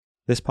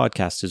This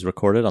podcast is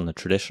recorded on the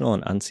traditional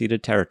and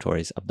unceded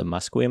territories of the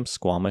Musqueam,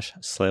 Squamish,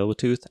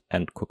 Tsleil-Waututh,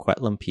 and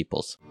Coquitlam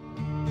peoples.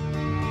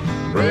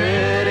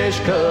 British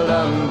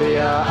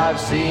Columbia, I've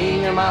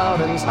seen your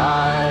mountains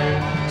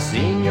high,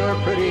 seen your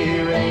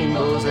pretty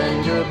rainbows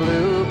and your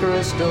blue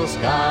crystal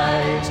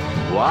skies,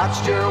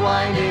 watched your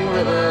winding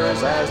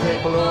rivers as they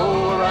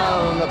flow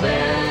around the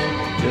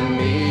bend. To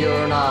me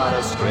you're not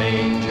a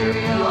stranger,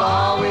 you'll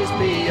always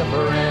be a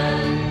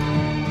friend.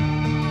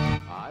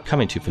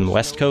 Coming to you from the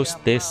West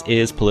Coast, this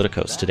is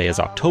Politicos. Today is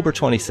October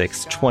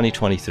 26,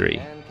 2023.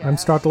 I'm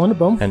Scott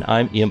Lundeboom. And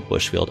I'm Ian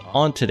Bushfield.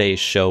 On today's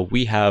show,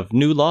 we have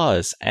new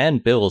laws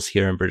and bills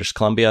here in British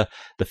Columbia.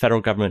 The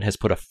federal government has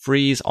put a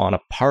freeze on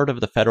a part of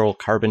the federal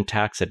carbon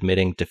tax,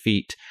 admitting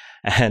defeat.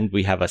 And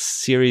we have a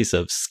series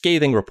of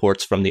scathing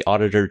reports from the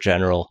Auditor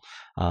General.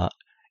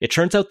 It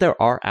turns out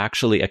there are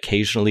actually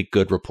occasionally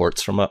good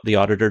reports from the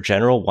Auditor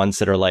General, ones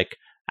that are like,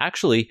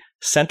 actually,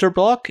 Centre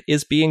Block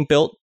is being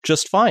built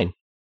just fine,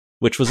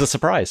 which was a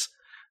surprise.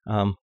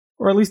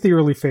 Or at least the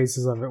early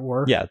phases of it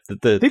were. Yeah. I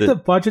think the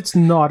budget's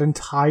not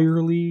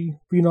entirely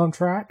been on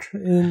track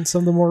in some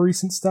of the more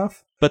recent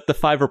stuff. But the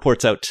 5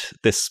 reports out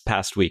this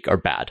past week are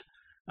bad.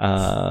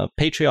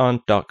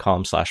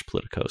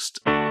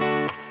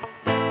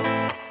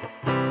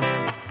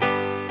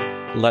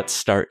 Patreon.com/Politicos. Let's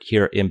start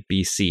here in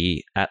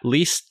BC. At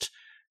least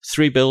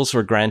 3 bills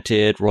were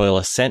granted royal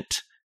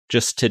assent.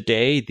 Just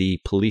today,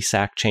 the Police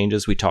Act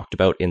changes we talked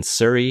about in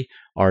Surrey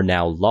are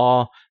now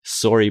law.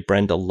 Sorry,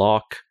 Brenda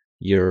Locke,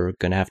 you're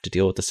going to have to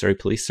deal with the Surrey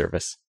Police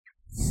Service.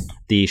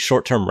 The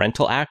Short-Term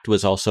Rental Act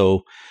was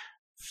also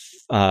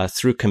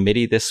through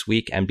committee this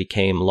week and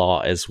became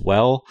law as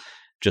well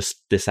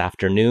just this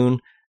afternoon.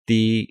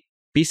 The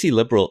BC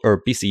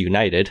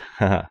United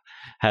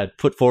had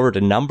put forward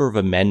a number of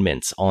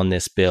amendments on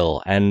this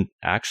bill and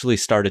actually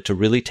started to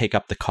really take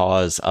up the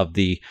cause of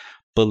the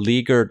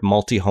beleaguered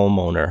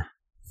multi-homeowner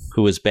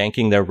who was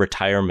banking their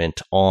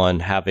retirement on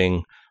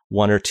having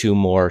 1 or 2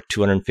 more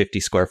 250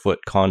 square foot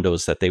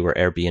condos that they were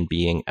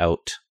Airbnb-ing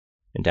out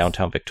in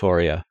downtown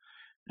Victoria.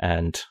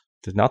 And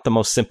they're not the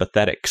most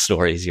sympathetic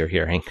stories you're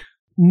hearing.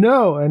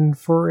 No, and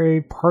for a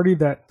party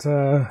that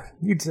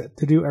needs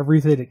to do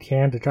everything it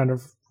can to kind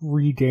of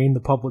regain the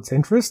public's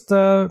interest,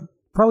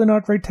 probably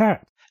not very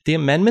tact. The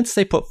amendments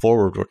they put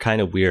forward were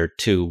kind of weird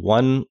too.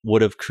 One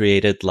would have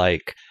created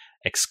like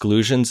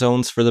exclusion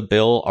zones for the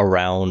bill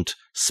around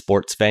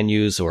sports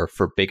venues or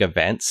for big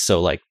events. So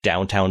like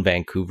downtown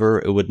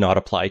Vancouver, it would not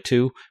apply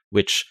to,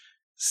 which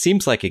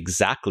seems like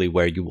exactly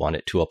where you want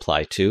it to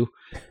apply to.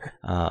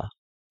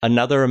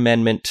 Another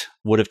amendment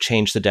would have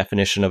changed the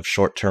definition of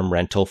short-term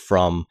rental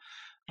from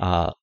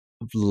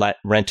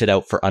rented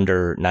out for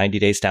under 90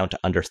 days down to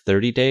under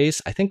 30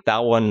 days. I think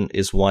that one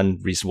is one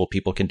reasonable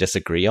people can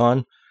disagree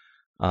on.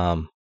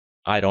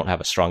 I don't have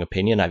a strong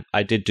opinion.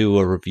 I did do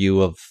a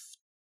review of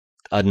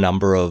a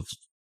number of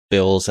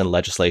bills and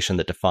legislation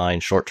that define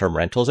short-term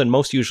rentals, and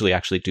most usually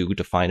actually do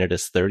define it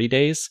as 30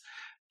 days,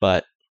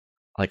 but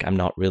like I'm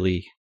not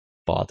really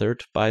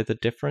bothered by the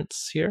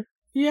difference here.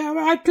 Yeah,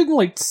 I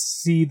can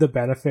see the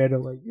benefit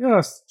of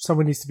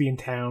someone needs to be in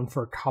town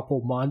for a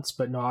couple months,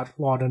 but not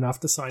long enough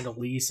to sign a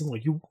lease, and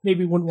you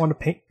maybe wouldn't want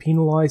to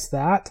penalize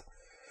that.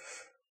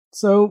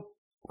 So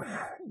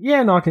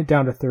yeah, knocking it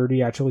down to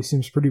 30 actually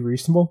seems pretty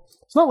reasonable.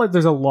 It's not like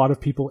there's a lot of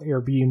people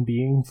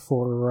Airbnb-ing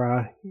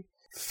for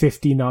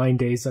 59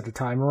 days at a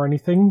time or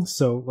anything.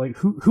 So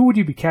who would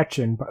you be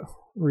catching by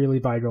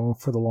going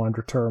for the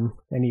longer term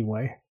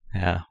anyway?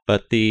 Yeah,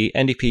 but the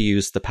NDP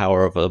used the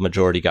power of a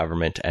majority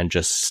government and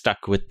just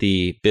stuck with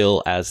the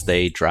bill as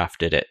they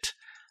drafted it.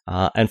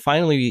 And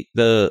finally,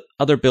 the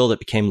other bill that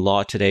became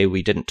law today,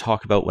 we didn't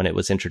talk about when it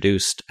was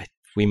introduced.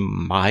 We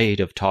might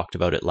have talked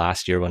about it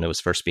last year when it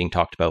was first being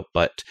talked about,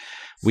 but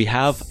we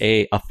have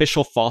a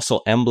official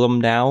fossil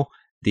emblem now.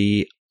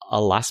 The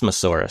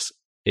Elasmosaurus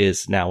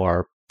is now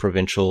our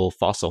provincial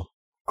fossil.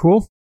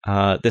 Cool.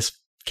 This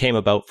came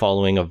about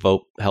following a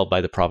vote held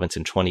by the province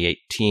in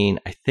 2018.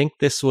 I think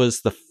this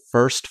was the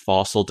first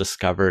fossil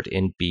discovered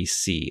in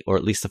BC, or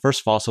at least the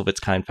first fossil of its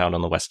kind found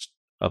on the west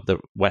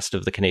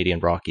of the Canadian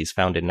Rockies,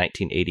 found in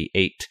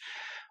 1988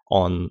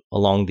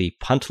 along the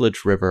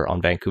Puntledge River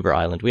on Vancouver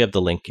Island. We have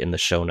the link in the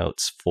show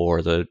notes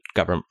for the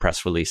government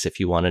press release if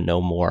you want to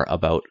know more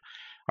about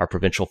our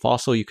provincial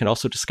fossil. You can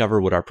also discover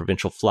what our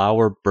provincial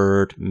flower,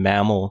 bird,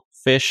 mammal,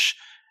 fish,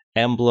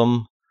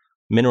 emblem,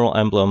 mineral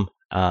emblem,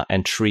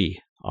 and tree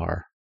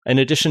are. In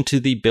addition to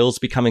the bills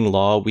becoming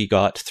law, we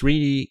got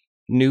 3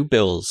 new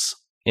bills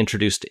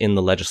introduced in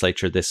the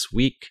legislature this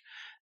week.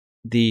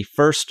 The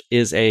first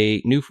is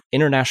a new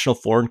International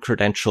Foreign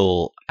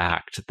Credential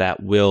Act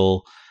that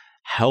will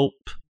help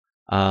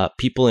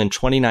people in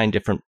 29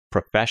 different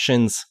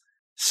professions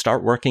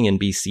start working in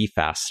BC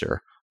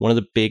faster. One of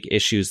the big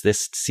issues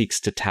this seeks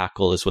to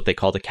tackle is what they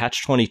call the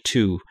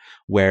Catch-22,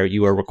 where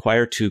you are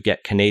required to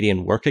get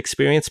Canadian work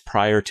experience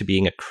prior to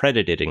being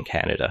accredited in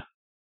Canada.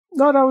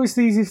 Not always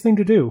the easiest thing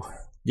to do.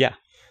 Yeah.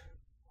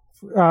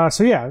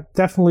 So yeah,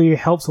 definitely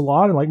helps a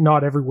lot, and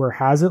not everywhere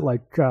has it.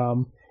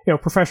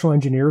 Professional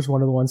engineers,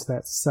 one of the ones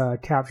that's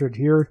captured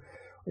here.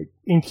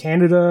 In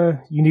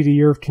Canada, you need a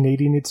year of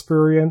Canadian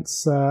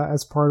experience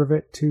as part of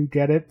it to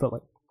get it, but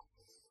like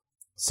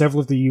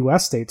several of the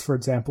US states, for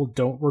example,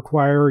 don't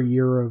require a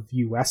year of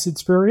US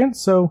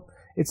experience, so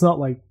it's not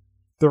like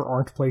there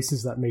aren't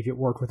places that make it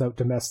work without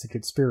domestic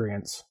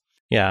experience.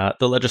 Yeah,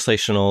 the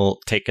legislation will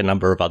take a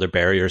number of other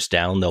barriers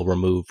down. They'll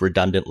remove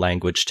redundant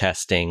language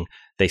testing.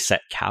 They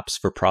set caps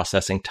for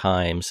processing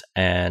times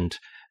and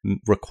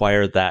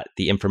require that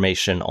the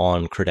information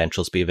on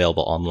credentials be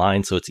available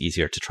online, so it's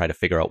easier to try to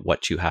figure out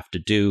what you have to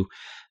do.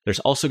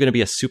 There's also going to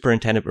be a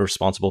superintendent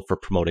responsible for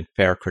promoting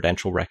fair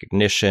credential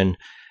recognition,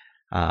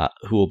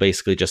 who will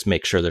basically just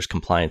make sure there's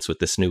compliance with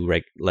this new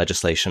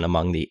legislation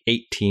among the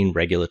 18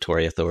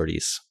 regulatory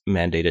authorities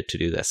mandated to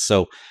do this.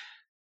 So,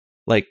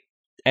 like,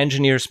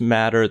 engineers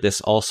matter. This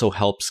also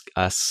helps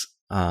us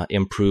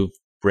improve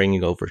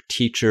bringing over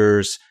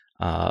teachers,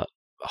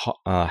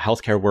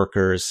 healthcare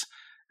workers,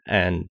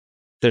 and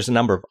there's a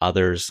number of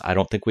others. I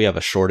don't think we have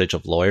a shortage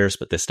of lawyers,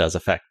 but this does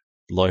affect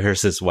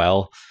lawyers as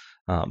well.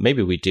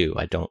 Maybe we do.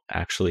 I don't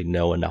actually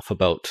know enough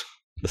about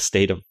the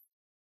state of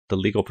the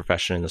legal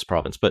profession in this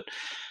province, but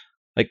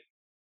like,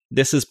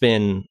 this has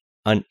been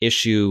an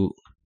issue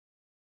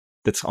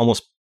that's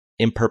almost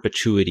in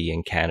perpetuity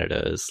in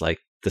Canada. Is like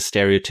the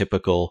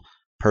stereotypical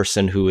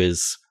person who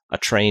is a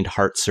trained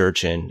heart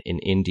surgeon in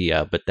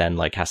India, but then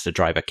like has to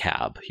drive a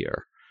cab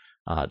here.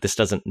 This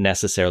doesn't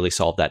necessarily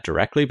solve that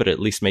directly, but at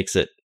least makes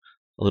it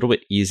a little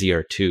bit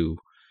easier to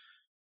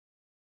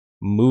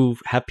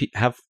have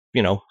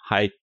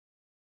high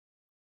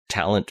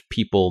talent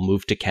people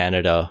move to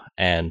Canada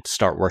and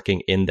start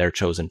working in their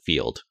chosen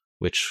field,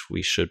 which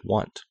we should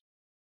want.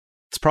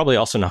 It's probably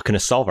also not going to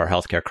solve our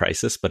healthcare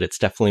crisis, but it's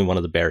definitely one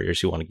of the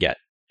barriers you want to get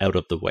out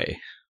of the way.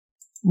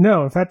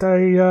 No, in fact,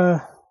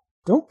 I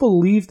don't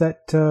believe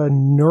that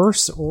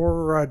nurse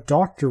or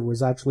doctor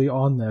was actually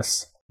on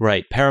this.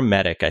 Right,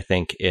 paramedic, I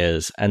think,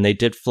 is, and they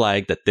did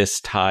flag that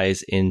this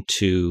ties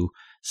into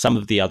some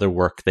of the other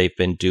work they've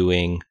been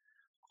doing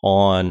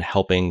on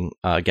helping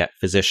get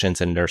physicians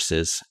and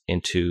nurses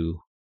into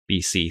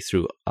BC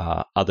through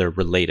other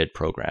related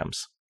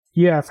programs.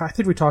 Yeah, I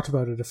think we talked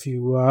about it a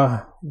few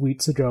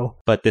weeks ago.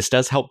 But this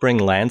does help bring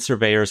land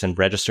surveyors and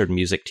registered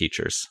music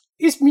teachers.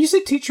 Is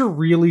music teacher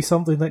really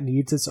something that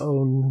needs its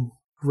own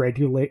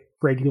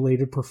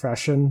regulated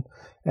profession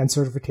and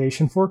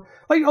certification for?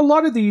 Like, a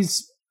lot of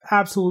these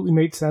absolutely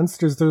make sense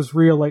because there's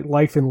real like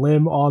life and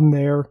limb on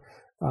there,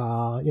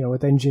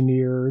 with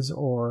engineers,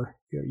 or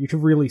you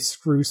could really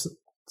screw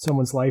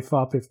someone's life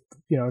up if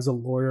as a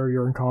lawyer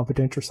you're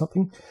incompetent or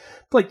something.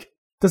 Like,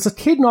 does a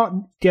kid not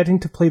getting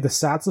to play the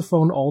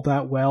saxophone all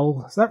that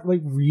well, is that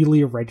like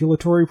really a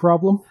regulatory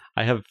problem?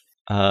 I have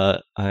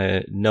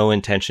no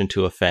intention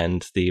to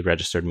offend the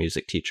registered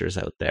music teachers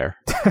out there.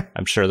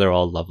 I'm sure they're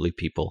all lovely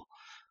people,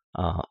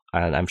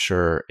 and I'm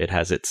sure it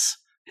has its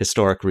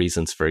historic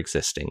reasons for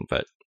existing,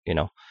 but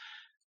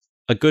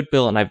a good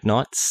bill, and I've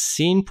not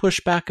seen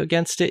pushback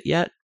against it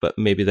yet, but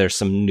maybe there's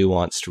some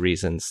nuanced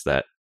reasons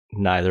that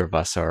neither of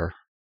us are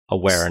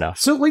aware enough.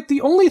 So, like,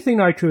 the only thing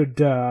I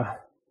could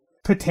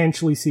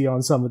potentially see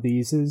on some of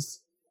these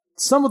is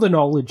some of the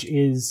knowledge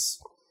is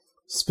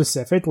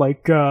specific.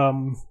 Like,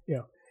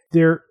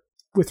 there,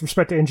 with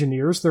respect to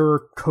engineers, there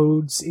are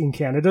codes in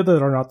Canada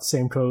that are not the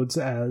same codes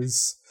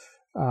as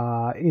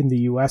in the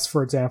US,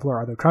 for example,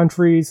 or other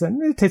countries,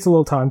 and it takes a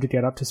little time to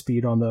get up to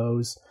speed on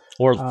those.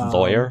 Or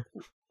lawyer,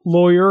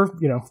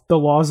 the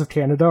laws of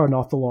Canada are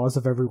not the laws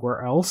of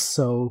everywhere else,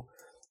 so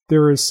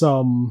there is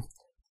some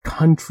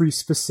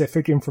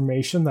country-specific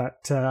information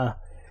that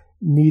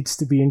needs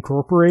to be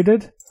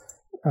incorporated.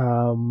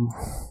 Some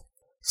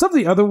of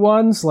the other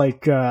ones,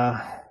 like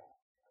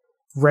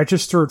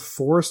registered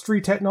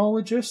forestry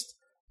technologist,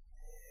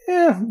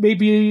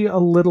 maybe a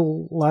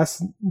little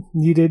less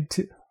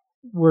needed,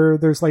 where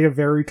there's like a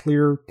very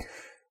clear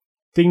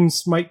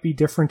things might be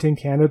different in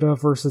Canada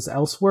versus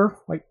elsewhere.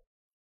 Like,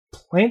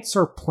 plants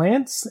are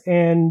plants,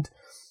 and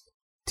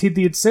to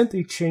the extent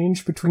they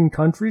change between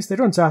countries, they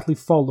don't exactly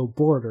follow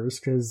borders,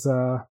 because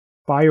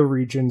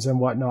bioregions and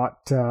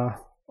whatnot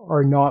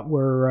are not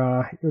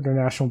where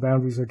international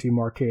boundaries are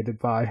demarcated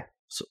by.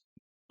 So,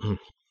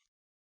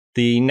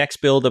 the next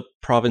bill the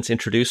province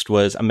introduced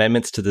was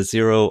amendments to the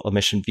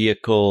zero-emission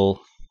vehicle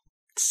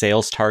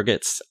sales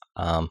targets.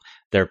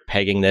 They're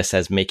pegging this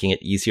as making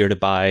it easier to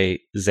buy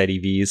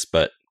ZEVs,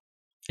 but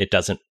it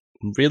doesn't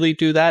really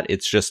do that.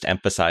 It's just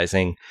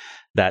emphasizing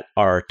that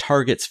our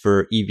targets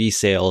for EV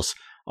sales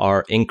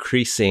are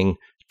increasing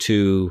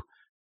to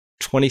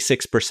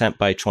 26%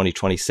 by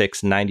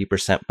 2026,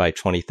 90% by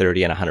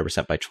 2030, and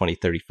 100% by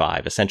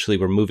 2035. Essentially,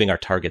 we're moving our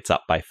targets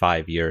up by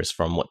 5 years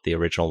from what the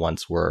original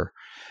ones were.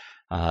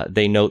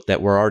 They note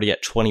that we're already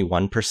at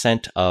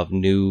 21% of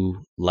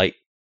new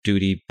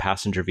light-duty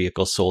passenger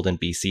vehicles sold in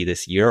BC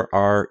this year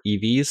are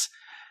EVs,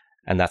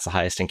 and that's the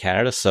highest in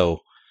Canada. So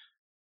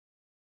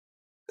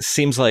it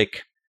seems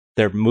like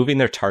they're moving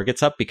their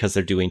targets up because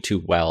they're doing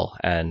too well,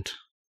 and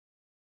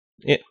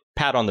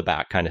pat on the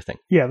back kind of thing.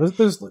 Yeah,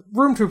 there's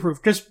room to improve.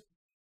 Because,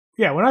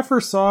 when I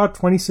first saw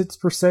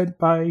 26%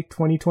 by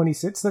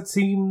 2026, that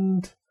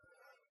seemed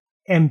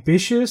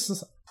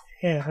ambitious,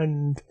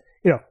 and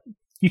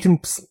you can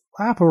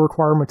slap a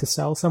requirement to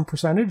sell some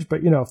percentage,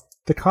 but if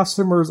the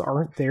customers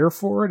aren't there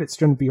for it, it's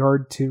going to be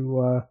hard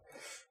to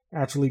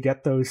actually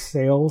get those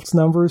sales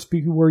numbers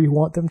be where you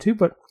want them to.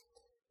 But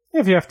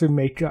if you have to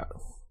make a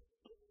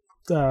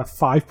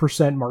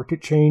 5%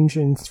 market change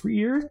in 3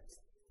 years,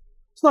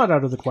 it's not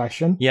out of the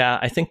question. Yeah,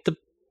 I think the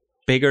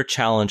bigger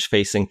challenge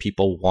facing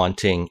people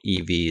wanting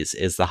EVs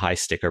is the high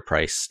sticker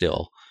price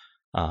still.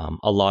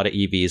 A lot of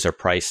EVs are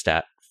priced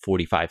at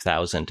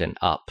 $45,000 and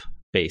up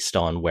based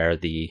on where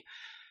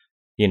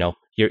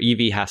your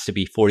EV has to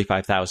be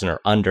 $45,000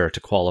 or under to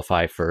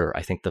qualify for,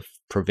 I think, the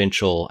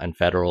provincial and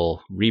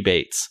federal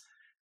rebates.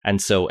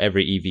 And so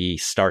every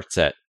EV starts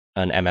at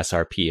an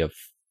MSRP of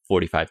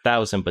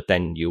 $45,000, but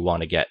then you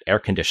want to get air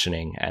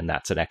conditioning, and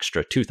that's an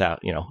extra $2,000,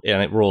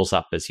 and it rolls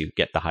up as you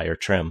get the higher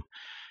trim.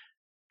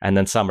 And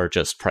then some are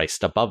just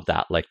priced above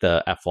that, like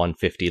the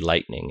F-150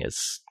 Lightning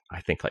is,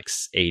 I think, like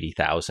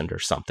 $80,000 or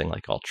something,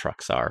 like all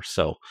trucks are.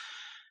 So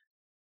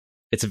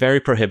it's a very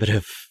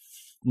prohibitive,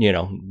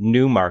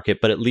 new market,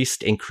 but at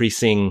least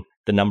increasing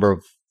the number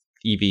of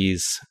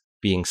EVs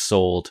being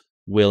sold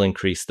will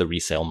increase the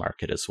resale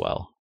market as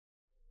well.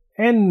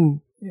 And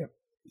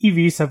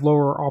EVs have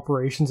lower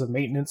operations and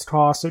maintenance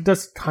costs, so it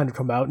does kind of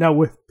come out. Now,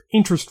 with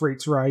interest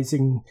rates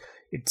rising,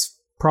 it's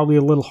probably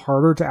a little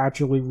harder to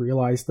actually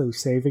realize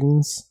those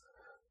savings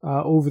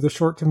over the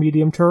short to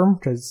medium term,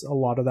 because a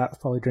lot of that's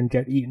probably going to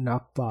get eaten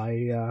up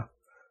by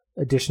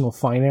additional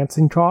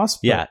financing costs.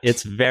 Yeah,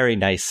 it's very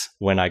nice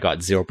when I got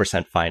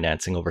 0%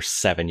 financing over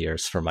 7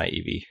 years for my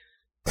EV.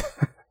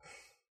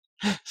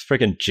 It's a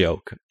freaking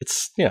joke.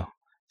 It's,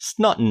 it's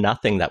not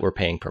nothing that we're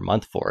paying per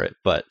month for it,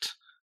 but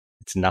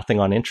it's nothing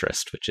on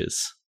interest, which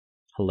is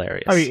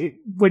hilarious. I mean,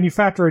 when you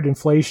factor in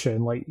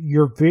inflation, like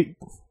you're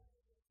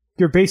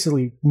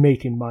basically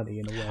making money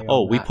in a way.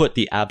 Oh, we put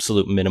the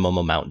absolute minimum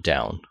amount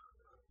down.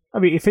 I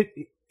mean, if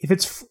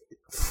it's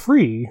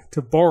free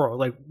to borrow,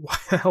 like why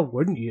the hell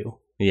wouldn't you?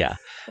 Yeah.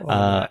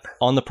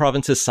 On the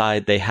province's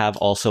side, they have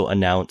also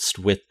announced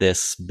with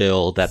this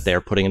bill that they're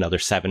putting another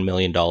 $7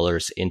 million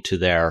into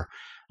their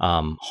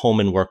home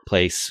and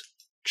workplace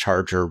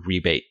charger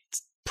rebate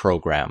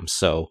program.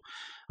 So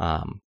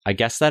I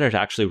guess that had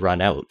actually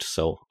run out.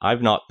 So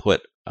I've not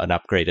put an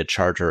upgraded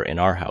charger in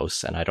our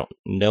house, and I don't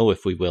know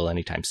if we will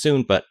anytime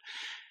soon, but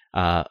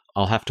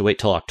I'll have to wait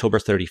till October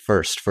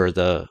 31st for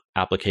the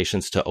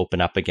applications to open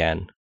up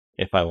again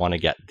if I want to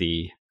get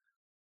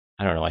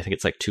I don't know, I think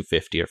it's like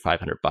 $250 or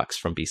 $500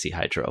 from BC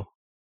Hydro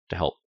to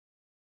help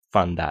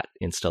fund that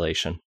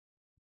installation.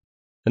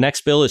 The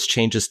next bill is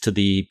changes to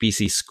the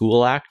BC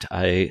School Act.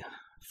 I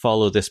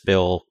follow this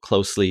bill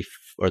closely,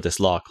 or this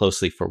law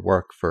closely, for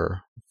work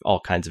for all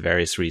kinds of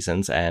various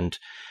reasons. And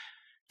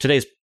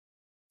today's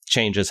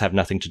changes have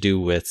nothing to do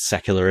with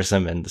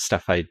secularism and the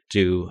stuff I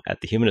do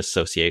at the Humanist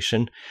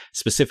Association.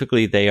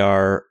 Specifically, they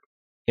are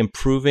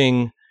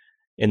improving,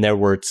 in their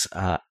words,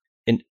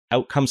 in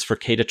outcomes for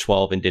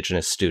K-12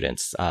 Indigenous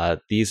students.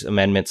 These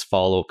amendments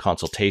follow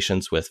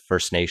consultations with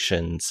First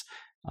Nations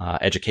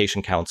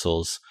education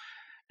councils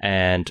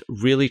and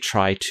really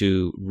try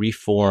to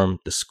reform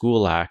the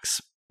School Act's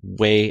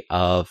way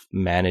of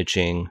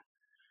managing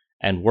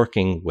and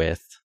working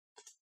with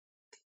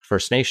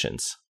First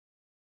Nations.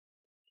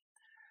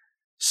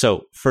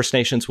 So First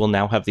Nations will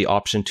now have the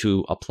option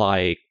to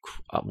apply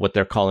what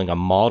they're calling a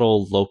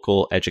model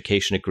local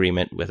education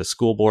agreement with a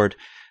school board.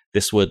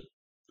 This would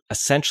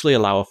essentially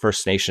allow a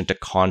First Nation to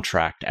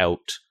contract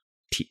out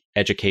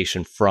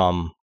education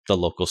from the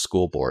local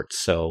school board.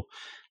 So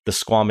the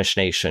Squamish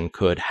Nation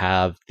could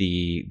have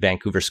the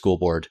Vancouver School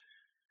Board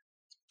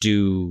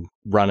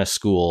run a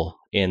school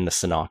in the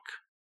Sanok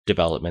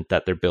development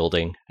that they're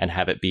building and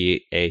have it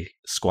be a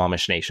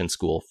Squamish Nation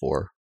school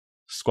for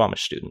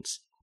Squamish students,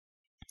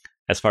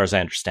 as far as I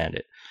understand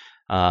it.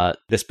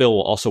 This bill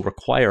will also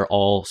require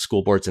all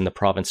school boards in the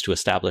province to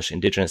establish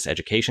Indigenous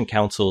education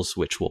councils,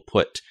 which will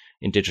put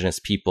Indigenous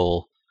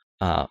people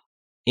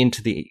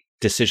into the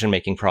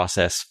decision-making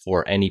process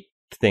for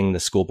anything the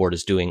school board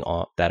is doing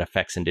that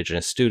affects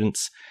Indigenous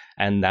students,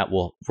 and that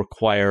will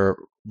require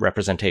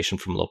representation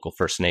from local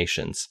First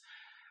Nations.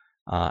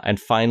 And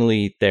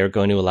finally, they're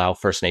going to allow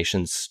First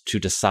Nations to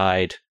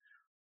decide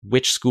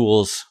which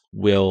schools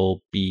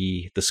will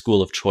be the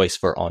school of choice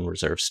for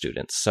on-reserve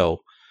students. So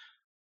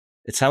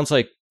it sounds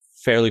like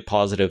fairly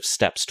positive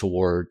steps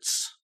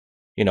towards,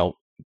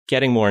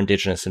 getting more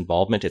Indigenous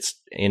involvement. It's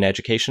in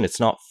education. It's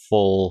not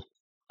full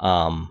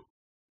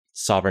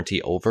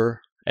sovereignty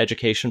over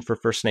education for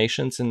First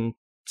Nations in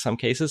some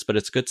cases, but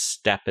it's a good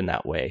step in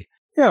that way.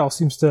 Yeah, it all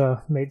seems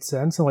to make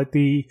sense. And like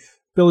the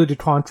ability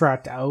to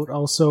contract out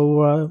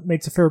also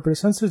makes a fair bit of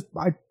sense.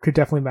 I could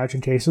definitely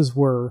imagine cases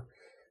where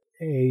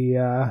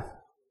a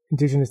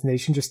Indigenous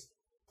nation just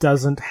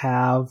doesn't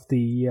have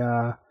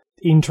the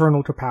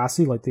internal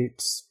capacity, like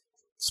it's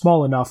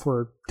small enough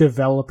where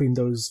developing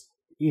those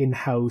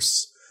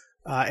in-house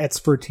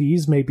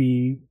expertise may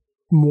be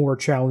more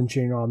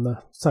challenging on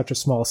such a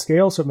small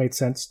scale. So it made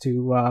sense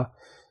to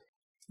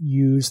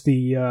use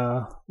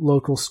the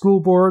local school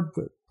board,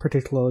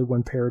 particularly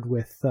when paired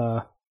with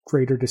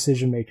greater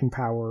decision-making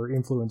power or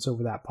influence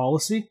over that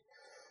policy.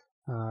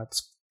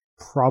 It's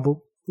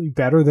probably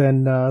better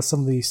than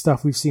some of the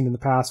stuff we've seen in the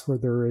past where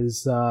there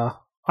is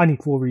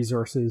unequal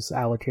resources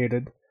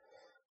allocated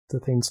to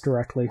things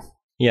directly.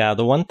 Yeah,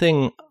 the one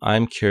thing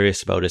I'm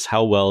curious about is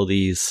how well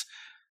these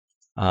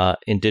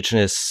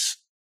Indigenous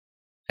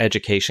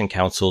education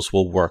councils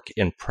will work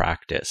in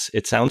practice.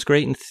 It sounds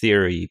great in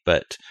theory,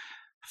 but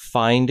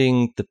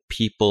finding the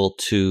people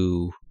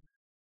to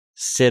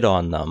sit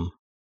on them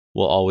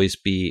will always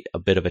be a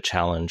bit of a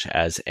challenge,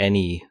 as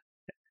any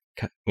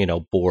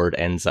board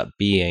ends up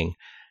being.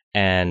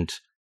 And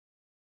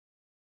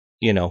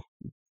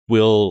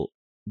will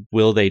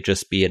they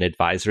just be an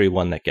advisory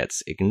one that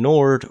gets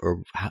ignored,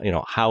 or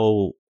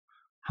how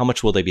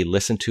much will they be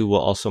listened to will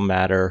also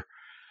matter.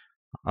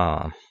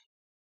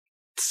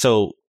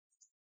 So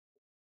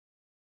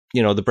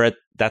the bread,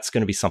 that's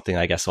going to be something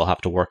I guess I'll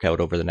have to work out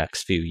over the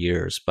next few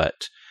years.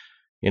 But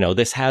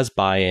this has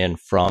buy-in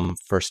from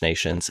First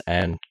Nations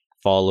and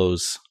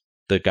follows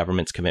the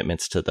government's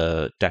commitments to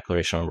the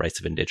Declaration on Rights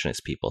of Indigenous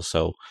People.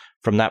 So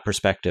from that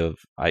perspective,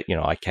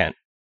 I can't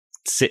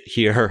sit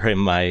here in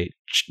my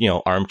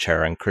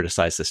armchair and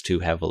criticize this too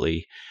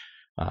heavily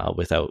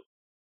without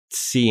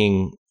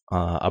seeing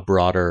a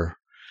broader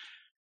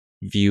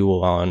view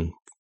on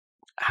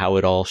how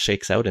it all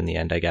shakes out in the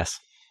end, I guess.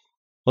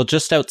 Well,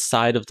 just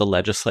outside of the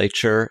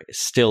legislature,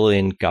 still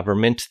in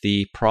government,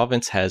 the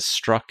province has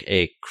struck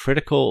a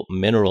critical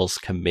minerals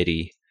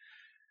committee.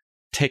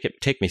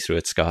 Take me through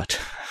it, Scott.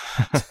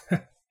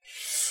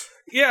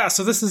 Yeah,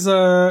 so this is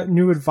a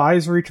new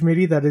advisory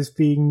committee that is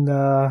being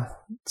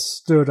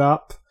stood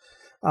up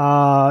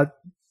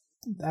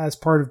as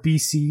part of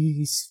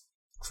BC's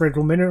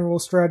critical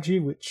minerals strategy,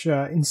 which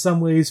in some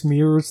ways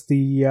mirrors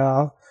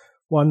the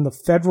one the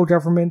federal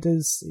government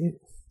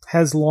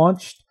has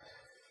launched.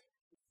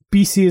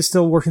 BC is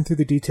still working through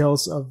the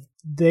details of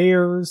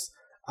theirs.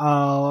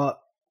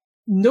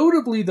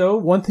 Notably, though,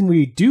 one thing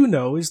we do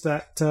know is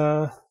that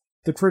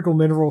the critical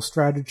mineral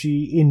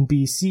strategy in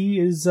BC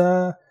is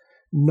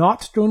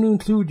not going to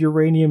include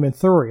uranium and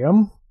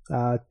thorium,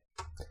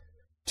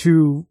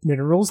 two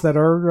minerals that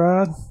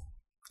are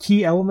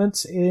key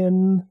elements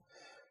in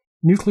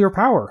nuclear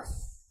power.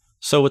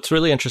 So what's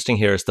really interesting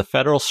here is the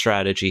federal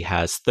strategy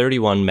has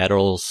 31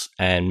 metals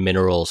and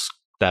minerals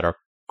that are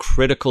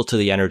critical to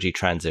the energy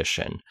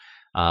transition.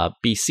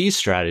 BC's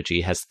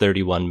strategy has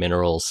 31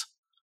 minerals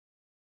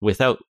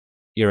without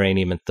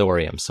uranium and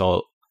thorium.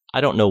 So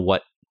I don't know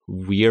what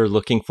we're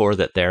looking for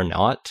that they're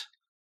not.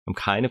 I'm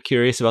kind of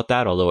curious about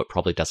that, although it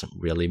probably doesn't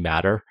really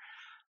matter.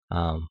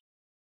 The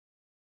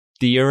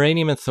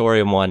uranium and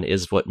thorium one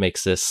is what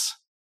makes this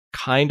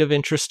kind of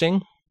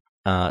interesting.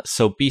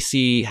 So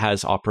BC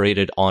has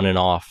operated on and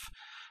off,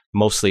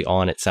 mostly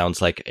on, it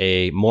sounds like,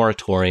 a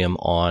moratorium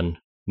on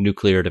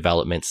nuclear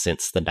development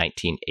since the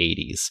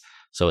 1980s.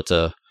 So it's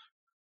a,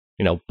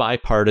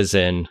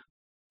 bipartisan,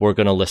 we're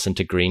going to listen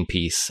to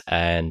Greenpeace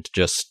and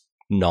just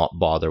not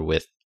bother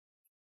with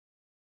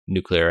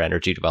nuclear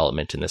energy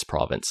development in this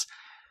province.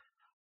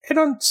 And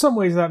in some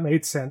ways that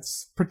made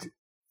sense,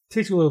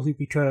 particularly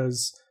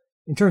because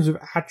in terms of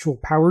actual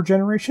power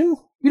generation,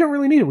 we don't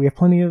really need it. We have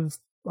plenty of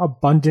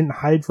abundant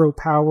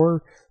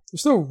hydropower.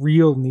 There's no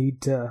real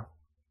need to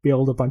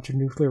build a bunch of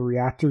nuclear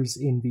reactors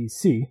in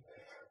BC.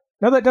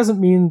 Now, that doesn't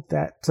mean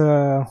that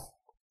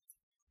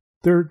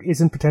there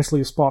isn't potentially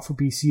a spot for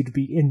BC to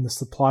be in the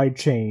supply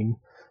chain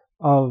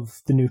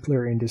of the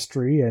nuclear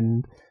industry,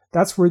 and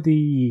that's where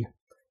the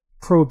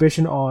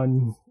prohibition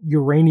on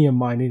uranium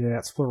mining and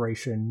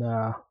exploration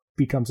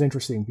becomes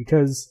interesting,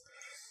 because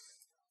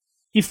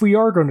if we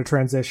are going to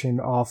transition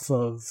off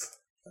of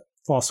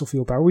fossil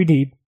fuel power, we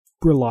need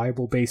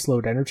reliable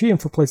baseload energy,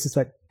 and for places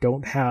that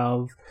don't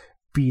have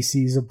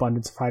BC's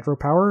abundance of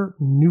hydropower,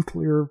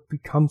 nuclear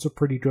becomes a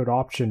pretty good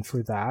option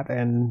for that,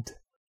 and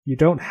you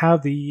don't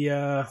have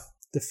the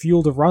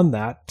fuel to run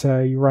that,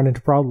 you run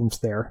into problems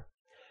there.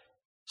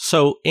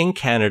 So in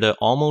Canada,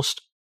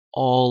 almost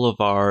all of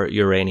our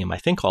uranium, I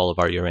think all of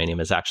our uranium,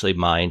 is actually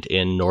mined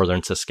in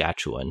northern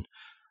Saskatchewan.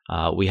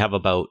 We have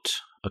about,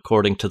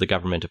 according to the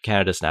Government of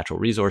Canada's Natural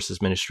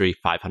Resources Ministry,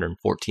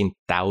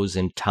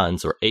 514,000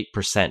 tons, or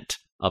 8%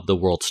 of the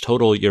world's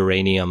total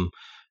uranium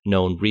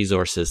known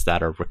resources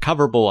that are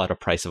recoverable at a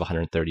price of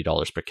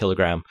 $130 per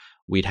kilogram.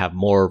 We'd have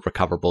more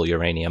recoverable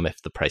uranium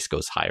if the price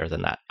goes higher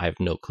than that. I have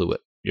no clue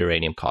what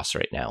uranium costs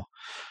right now.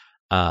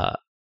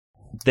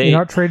 You're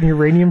not trading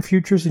uranium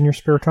futures in your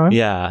spare time?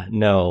 Yeah,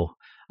 no.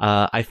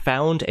 I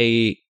found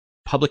a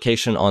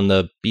publication on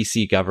the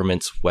BC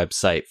government's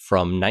website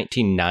from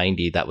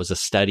 1990 that was a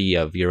study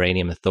of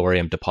uranium and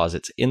thorium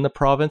deposits in the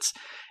province.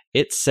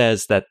 It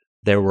says that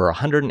there were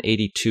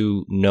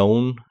 182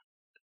 known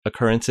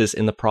occurrences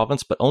in the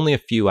province, but only a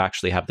few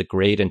actually have the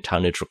grade and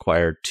tonnage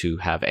required to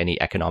have any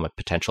economic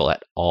potential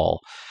at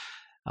all.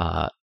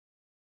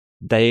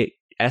 They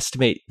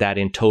estimate that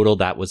in total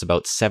that was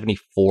about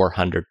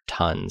 7,400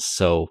 tons.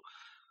 So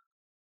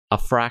a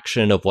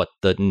fraction of what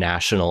the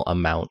national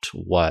amount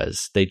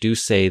was. They do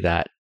say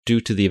that due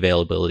to the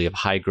availability of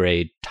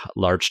high-grade,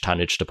 large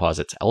tonnage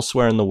deposits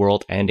elsewhere in the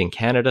world and in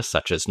Canada,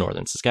 such as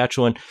northern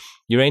Saskatchewan,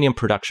 uranium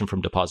production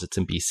from deposits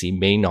in BC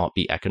may not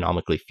be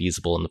economically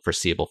feasible in the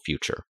foreseeable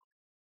future.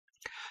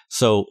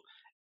 So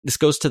this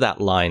goes to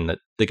that line that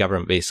the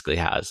government basically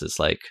has, is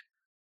like,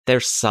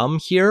 there's some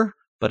here,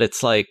 but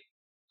it's like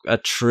a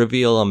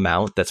trivial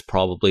amount that's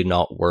probably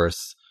not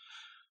worth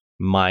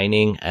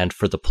mining. And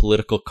for the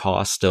political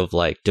cost of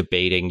like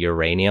debating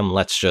uranium,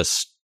 let's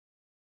just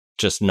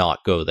not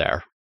go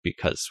there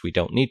because we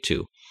don't need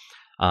to.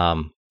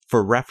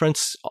 For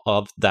reference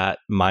of that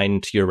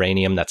mined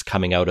uranium that's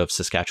coming out of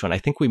Saskatchewan, I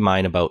think we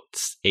mine about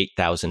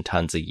 8,000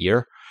 tons a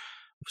year.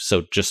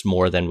 So just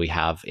more than we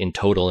have in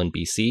total in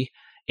BC.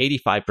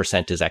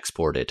 85% is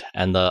exported,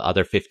 and the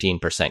other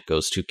 15%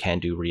 goes to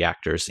CANDU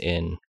reactors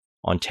in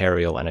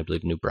Ontario and I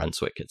believe New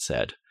Brunswick, it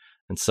said.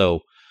 And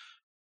so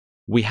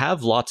we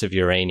have lots of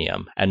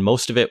uranium, and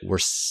most of it we're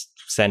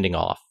sending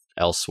off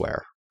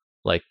elsewhere.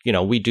 Like, you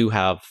know, we do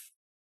have,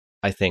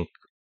 I think,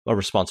 a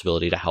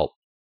responsibility to help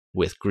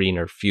with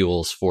greener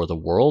fuels for the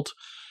world,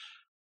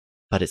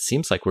 but it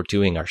seems like we're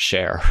doing our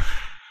share.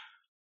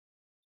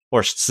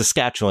 Or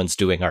Saskatchewan's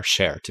doing our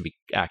share, to be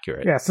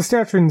accurate. Yeah,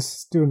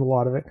 Saskatchewan's doing a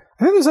lot of it.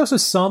 I think there's also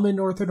some in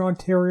Northern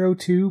Ontario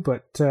too,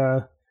 but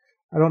I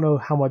don't know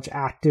how much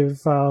active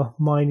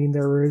mining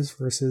there is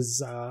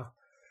versus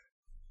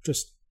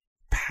just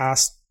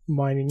past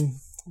mining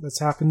that's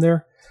happened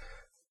there.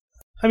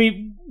 I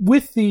mean,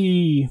 with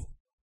the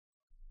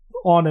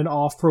on and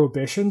off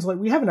prohibitions, like,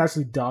 we haven't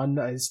actually done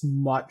as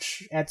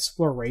much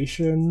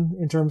exploration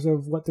in terms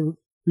of what the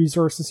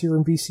resources here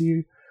in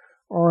BC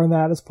are on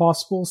that as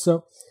possible.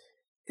 So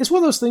it's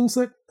one of those things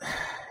that,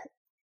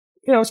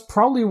 you know, it's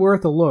probably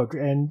worth a look.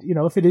 And, you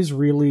know, if it is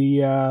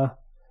really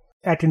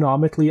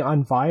economically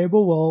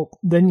unviable, well,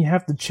 then you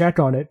have to check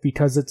on it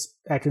because it's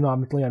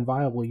economically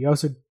unviable. You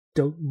also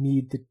don't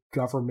need the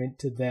government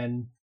to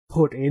then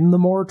put in the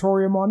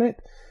moratorium on it,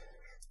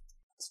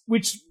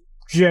 which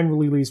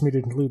generally leads me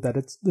to conclude that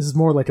this is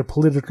more like a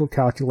political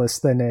calculus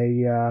than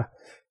a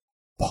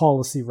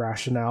policy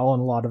rationale on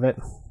a lot of it.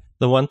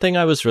 The one thing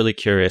I was really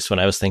curious when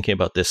I was thinking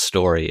about this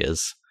story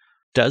is,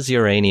 does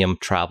uranium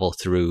travel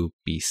through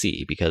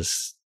BC?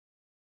 Because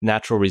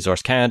Natural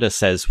Resource Canada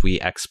says we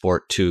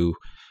export to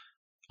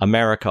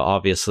America,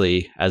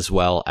 obviously, as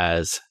well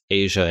as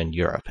Asia and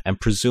Europe. And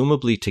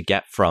presumably to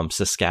get from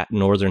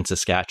northern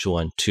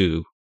Saskatchewan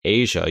to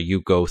Asia, you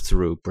go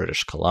through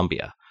British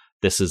Columbia.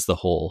 This is the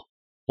whole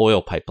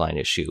oil pipeline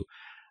issue.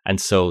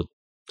 And so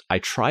I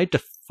tried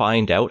to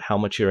find out how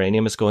much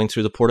uranium is going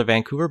through the Port of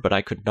Vancouver, but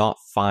I could not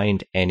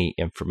find any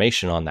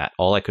information on that.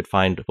 All I could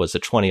find was a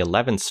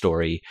 2011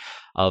 story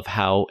of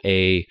how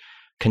a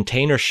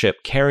container ship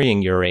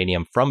carrying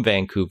uranium from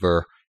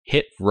Vancouver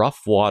hit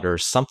rough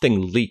waters,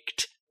 something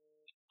leaked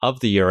of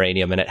the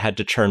uranium, and it had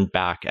to turn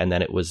back, and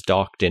then it was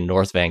docked in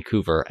North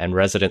Vancouver, and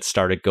residents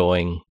started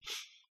going,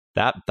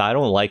 "That I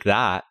don't like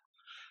that."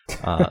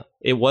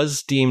 It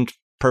was deemed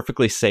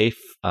perfectly safe.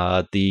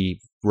 The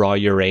raw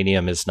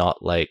uranium is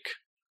not like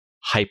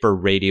hyper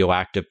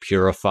radioactive,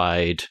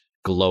 purified,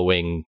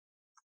 glowing,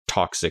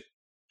 toxic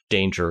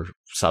danger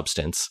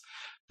substance.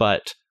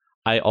 But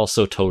I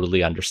also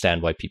totally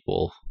understand why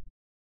people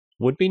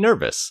would be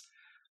nervous.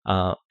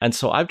 And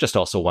so I've just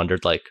also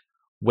wondered, like,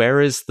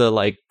 where is the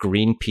like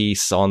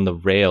Greenpeace on the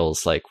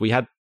rails? Like, we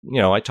had,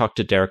 you know, I talked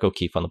to Derek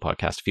O'Keefe on the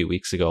podcast a few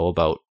weeks ago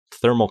about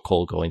thermal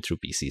coal going through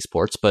BC's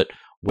ports, but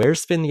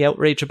where's been the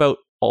outrage about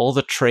all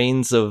the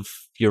trains of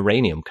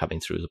uranium coming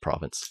through the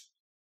province?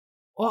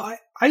 Well,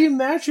 I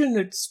imagine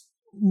it's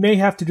may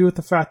have to do with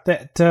the fact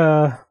that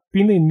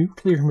being a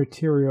nuclear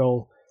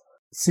material,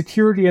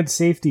 security and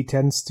safety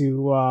tends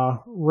to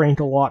rank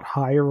a lot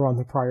higher on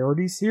the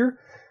priorities here.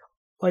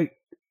 Like,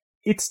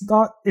 it's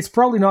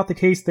probably not the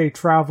case they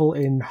travel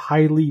in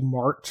highly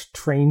marked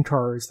train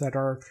cars that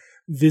are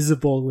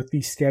visible with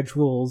these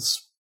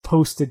schedules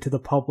posted to the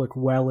public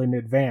well in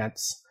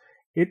advance.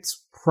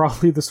 It's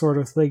probably the sort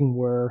of thing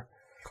where,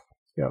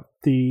 you know,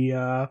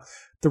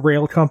 the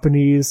rail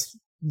companies,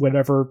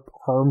 whatever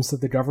arms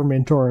of the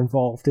government are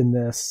involved in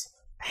this,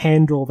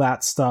 handle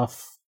that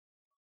stuff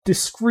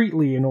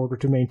discreetly in order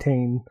to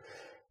maintain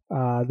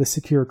the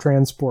secure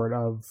transport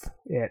of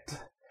it.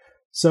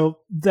 So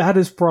that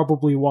is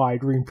probably why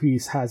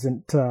Greenpeace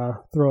hasn't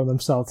thrown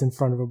themselves in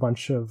front of a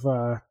bunch of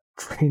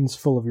trains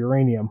full of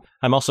uranium.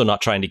 I'm also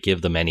not trying to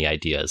give them any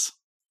ideas.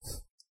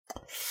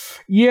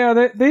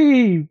 Yeah,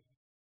 they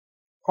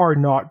are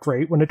not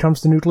great when it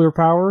comes to nuclear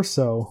power,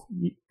 so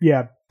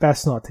yeah,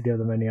 best not to give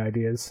them any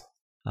ideas.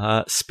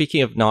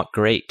 Speaking of not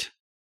great,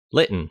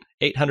 Lytton,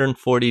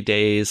 840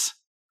 days,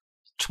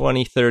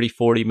 $20, $30,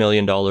 $40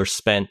 million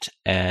spent,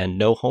 and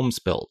no homes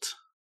built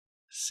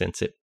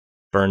since it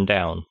burned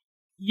down.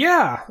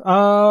 Yeah,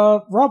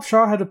 Rob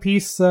Shaw had a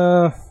piece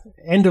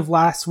end of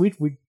last week.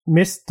 We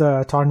missed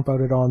talking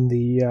about it on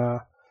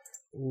the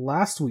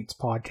last week's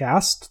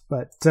podcast,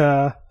 but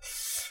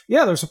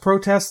yeah, there's a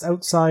protest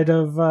outside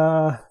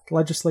of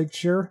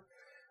legislature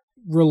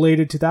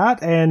related to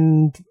that,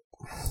 and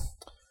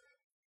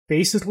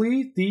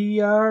basically,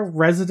 the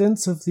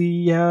residents of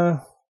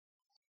the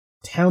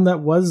town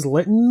that was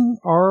Lytton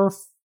are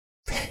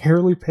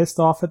fairly pissed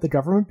off at the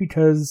government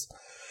because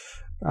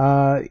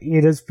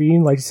it has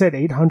been, like I said,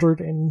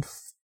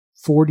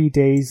 840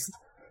 days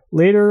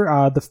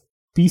later. The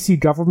BC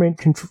government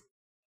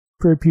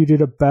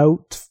contributed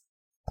about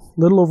a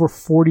little over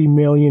 $40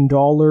 million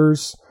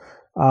towards...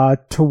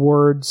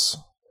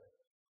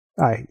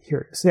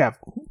 here it is. Yeah,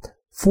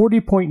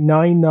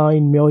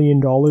 $40.99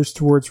 million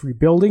towards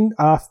rebuilding,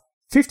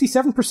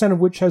 57% of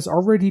which has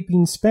already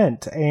been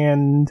spent,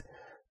 and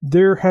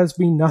there has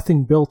been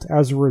nothing built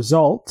as a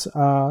result.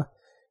 All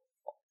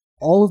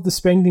of the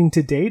spending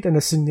to date and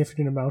a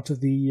significant amount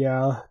of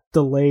the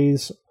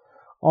delays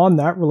on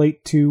that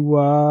relate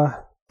to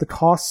the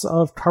costs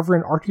of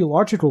covering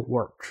archaeological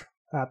work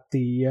at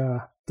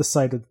the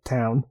site of the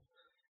town.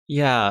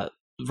 Yeah,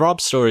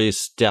 Rob's story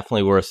is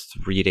definitely worth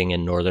reading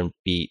in Northern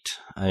Beat.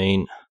 I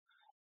mean,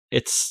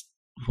 it's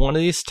one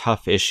of these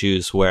tough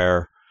issues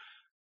where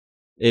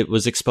it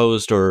was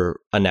exposed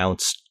or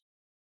announced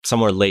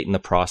somewhere late in the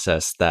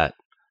process that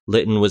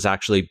Lytton was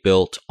actually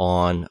built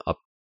on a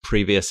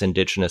previous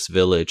indigenous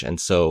village, and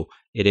so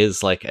it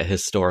is like a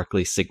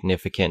historically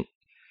significant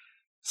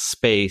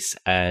space,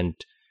 and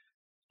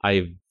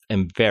I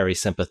am very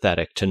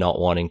sympathetic to not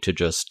wanting to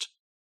just,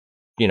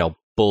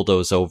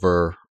 bulldoze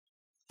over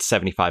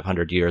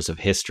 7,500 years of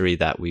history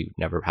that we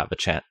never have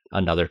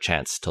another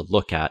chance to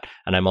look at.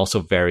 And I'm also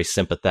very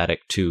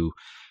sympathetic to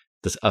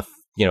this,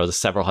 the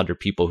several hundred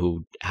people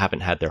who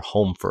haven't had their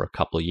home for a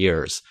couple of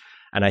years.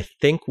 And I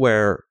think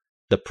where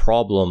the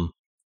problem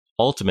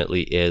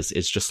ultimately is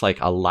just like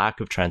a lack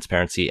of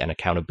transparency and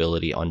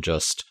accountability on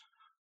just,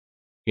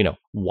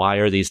 why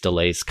are these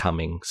delays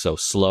coming so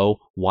slow?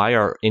 Why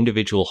are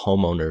individual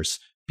homeowners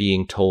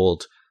being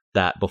told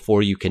that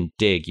before you can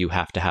dig, you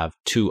have to have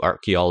 2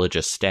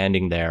 archaeologists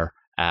standing there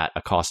at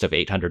a cost of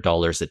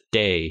 $800 a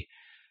day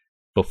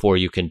before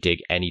you can dig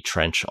any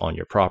trench on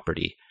your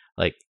property?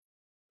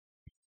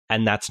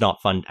 And that's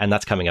not fun. And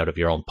that's coming out of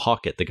your own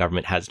pocket. The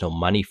government has no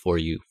money for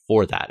you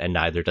for that. And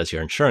neither does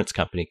your insurance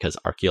company, because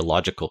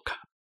archaeological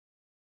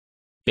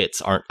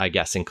bits aren't, I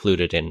guess,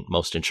 included in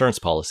most insurance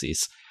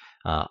policies.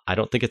 I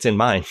don't think it's in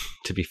mine,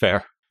 to be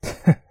fair.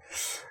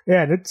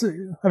 Yeah, and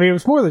it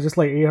was more than just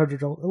like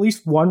 $800. At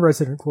least one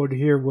resident quoted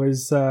here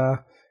was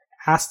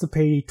asked to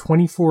pay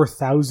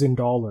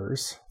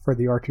 $24,000 for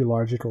the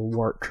archaeological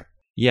work.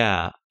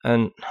 Yeah,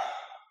 and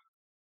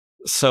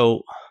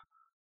so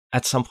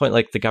at some point,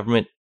 the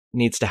government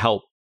needs to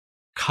help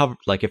cover,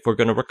 if we're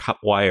going to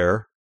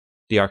require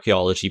the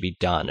archaeology be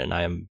done, and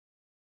I am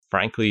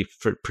frankly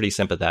pretty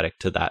sympathetic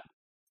to that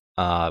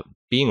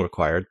being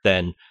required,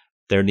 then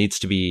there needs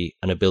to be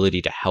an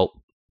ability to help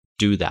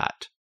do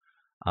that.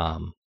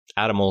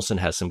 Adam Olsen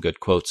has some good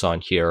quotes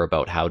on here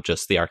about how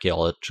just the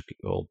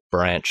archaeological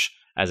branch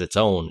as its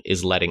own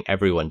is letting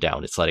everyone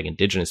down. It's letting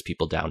indigenous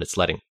people down. It's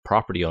letting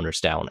property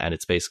owners down. And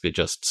it's basically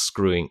just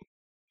screwing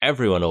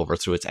everyone over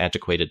through its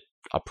antiquated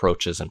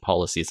approaches and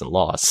policies and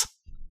laws.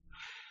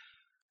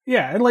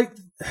 Yeah, and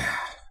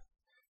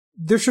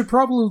there should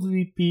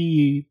probably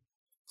be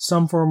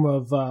some form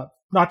of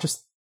not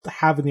just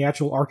having the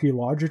actual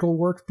archaeological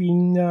work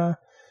being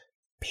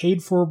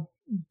paid for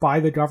by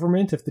the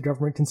government, if the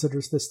government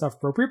considers this stuff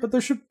appropriate, but there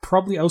should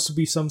probably also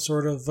be some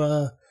sort of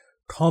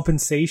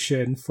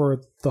compensation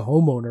for the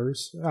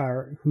homeowners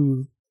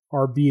who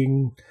are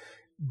being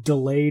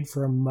delayed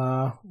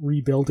from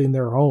rebuilding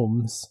their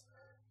homes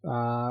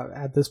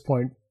at this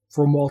point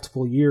for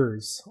multiple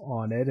years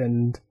on it.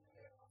 And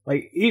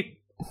it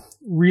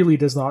really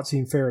does not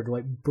seem fair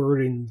to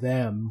burden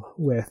them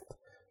with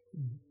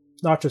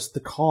not just the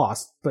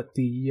cost, but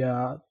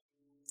the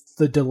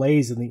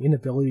delays and the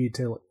inability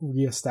to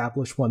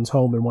reestablish one's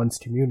home and one's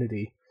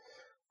community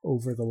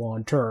over the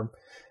long term.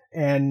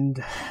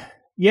 And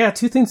yeah,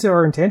 2 things that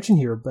are in tension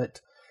here,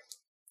 but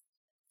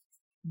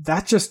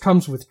that just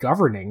comes with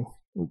governing.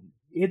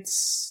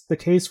 It's the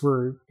case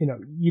where,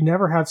 you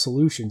never have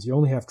solutions, you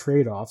only have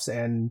trade-offs.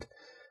 And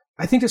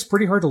I think it's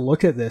pretty hard to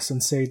look at this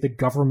and say the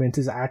government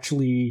has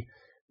actually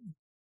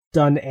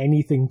done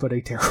anything but a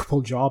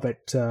terrible job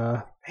at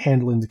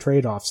handling the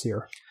trade-offs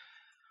here.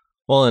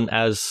 Well, and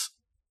as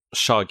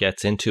Shaw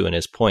gets into in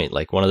his point,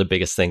 one of the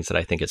biggest things that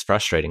I think is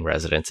frustrating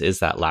residents is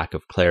that lack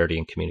of clarity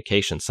and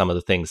communication. Some of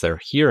the things they're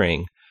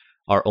hearing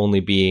are only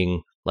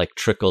being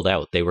trickled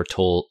out. They weren't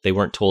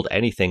told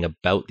anything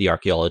about the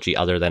archaeology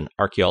other than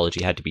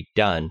archaeology had to be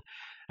done.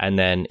 And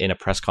then in a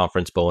press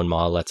conference, Bowen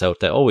Ma lets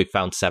out that, we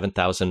found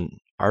 7,000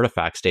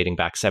 artifacts dating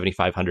back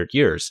 7,500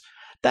 years.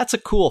 That's a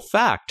cool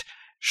fact.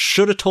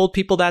 Should have told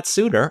people that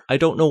sooner. I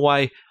don't know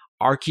why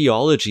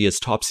archaeology is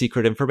top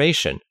secret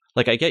information.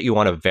 I get you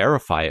want to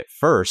verify it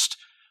first,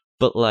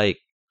 but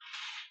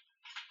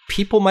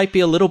people might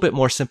be a little bit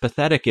more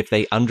sympathetic if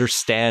they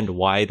understand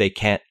why they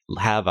can't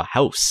have a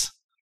house.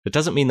 It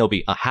doesn't mean they'll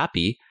be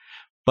happy,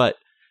 but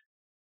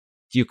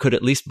you could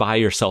at least buy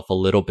yourself a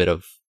little bit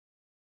of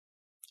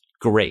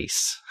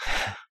grace.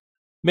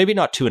 Maybe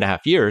not 2.5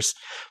 years,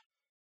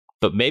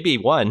 but maybe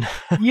 1.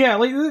 Yeah,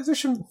 there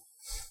should.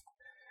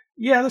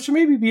 Yeah, there should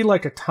maybe be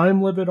like a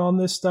time limit on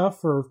this stuff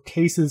for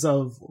cases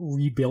of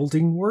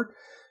rebuilding work.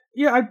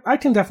 Yeah, I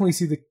can definitely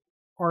see the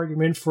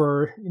argument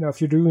for, if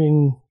you're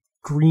doing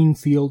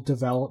greenfield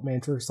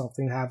development or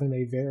something, having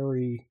a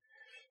very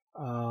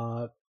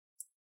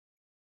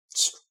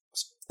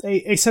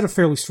a set of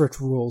fairly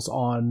strict rules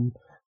on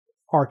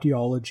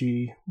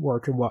archaeology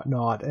work and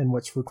whatnot and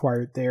what's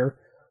required there.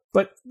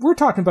 But we're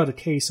talking about a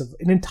case of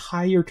an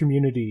entire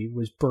community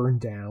was burned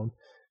down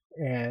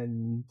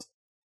and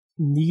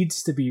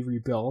needs to be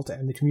rebuilt,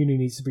 and the community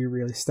needs to be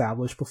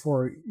reestablished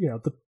before,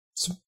 the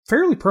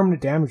fairly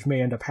permanent damage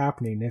may end up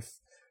happening if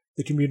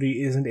the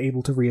community isn't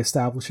able to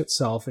reestablish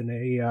itself in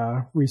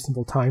a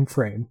reasonable time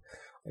frame.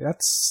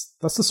 That's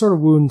the sort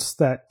of wounds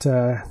that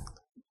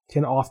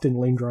can often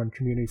linger on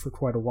community for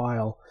quite a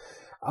while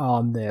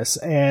on this.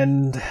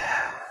 And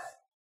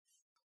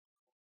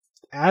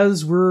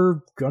as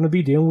we're going to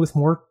be dealing with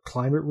more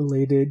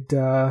climate-related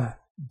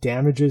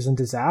damages and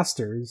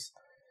disasters,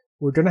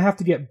 we're going to have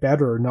to get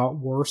better, not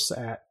worse,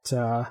 at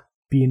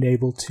being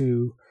able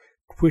to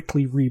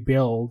quickly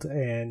rebuild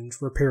and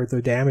repair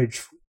the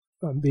damage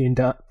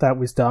that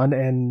was done.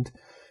 And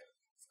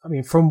I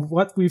mean, from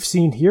what we've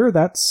seen here,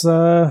 that's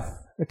a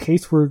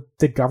case where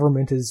the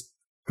government is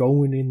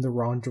going in the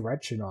wrong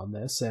direction on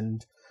this.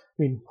 And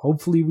I mean,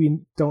 hopefully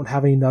we don't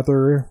have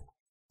another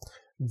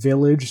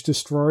village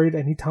destroyed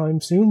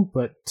anytime soon,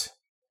 but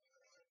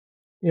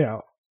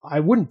I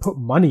wouldn't put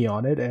money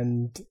on it,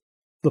 and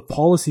the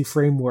policy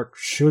framework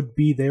should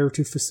be there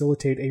to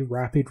facilitate a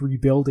rapid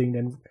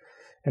rebuilding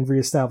and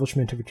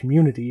reestablishment of a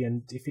community.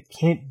 And if it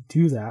can't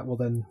do that, well,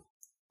 then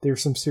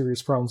there's some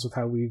serious problems with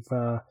how we've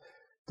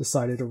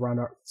decided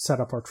to set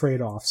up our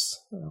trade-offs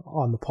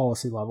on the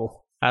policy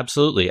level.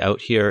 Absolutely.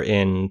 Out here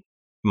in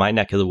my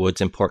neck of the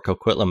woods in Port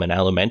Coquitlam, an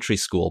elementary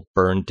school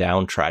burned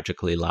down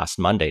tragically last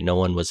Monday. No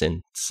one was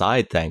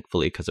inside,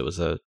 thankfully, because it was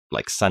a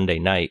Sunday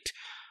night.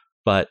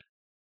 But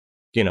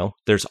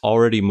there's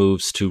already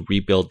moves to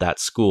rebuild that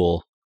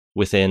school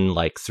within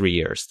 3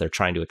 years. They're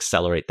trying to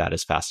accelerate that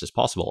as fast as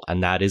possible.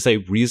 And that is a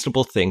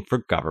reasonable thing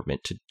for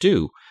government to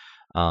do.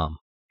 The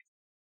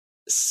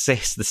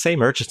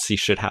same urgency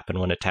should happen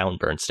when a town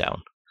burns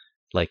down.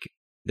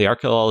 The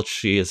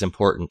archaeology is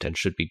important and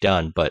should be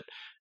done, but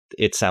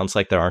it sounds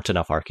like there aren't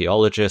enough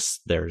archaeologists.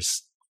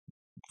 There's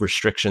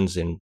restrictions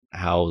in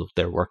how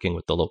they're working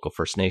with the local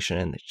First Nation,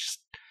 and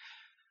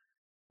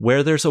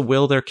where there's a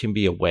will, there can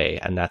be a way,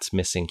 and that's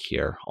missing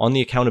here. On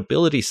the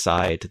accountability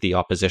side, the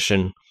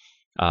opposition,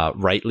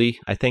 rightly,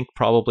 I think,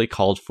 probably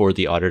called for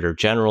the Auditor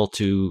General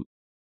to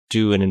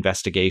do an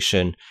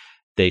investigation.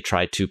 They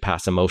tried to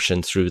pass a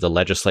motion through the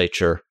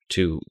legislature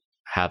to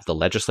have the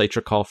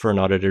legislature call for an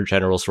Auditor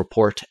General's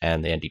report,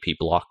 and the NDP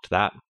blocked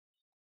that.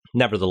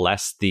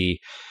 Nevertheless, the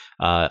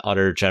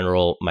Auditor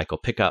General, Michael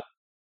Pickup,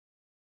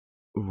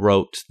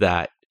 wrote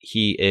that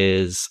he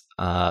is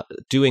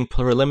doing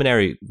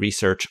preliminary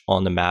research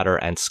on the matter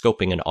and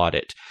scoping an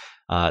audit.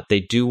 They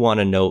do want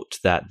to note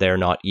that they're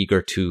not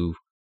eager to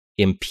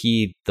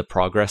impede the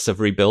progress of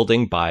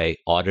rebuilding by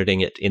auditing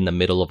it in the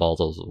middle of all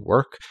those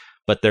work,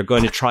 but they're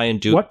going to try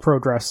and do... What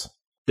progress?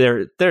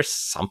 There's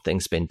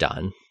something's been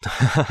done.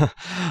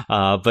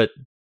 But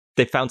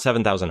they found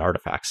 7,000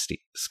 artifacts,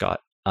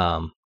 Scott.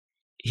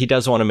 He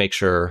does want to make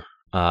sure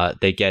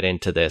they get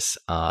into this,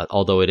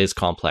 although it is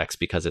complex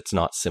because it's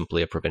not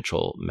simply a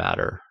provincial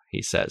matter,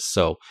 he says.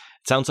 So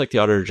it sounds like the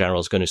Auditor General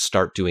is going to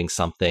start doing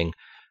something,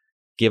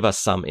 give us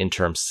some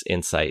interim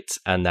insights,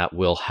 and that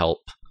will help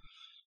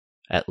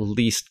at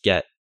least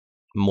get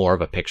more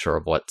of a picture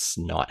of what's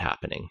not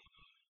happening.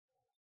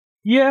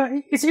 Yeah,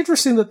 it's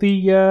interesting that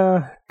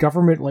the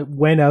government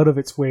went out of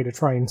its way to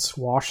try and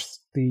squash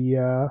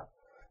the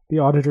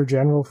Auditor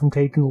General from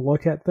taking a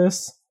look at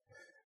this.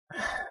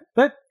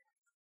 That,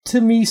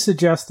 to me,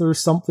 suggests there's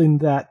something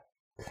that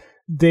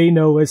they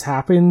know has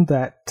happened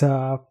that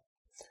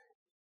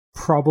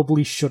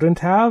probably shouldn't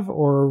have,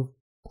 or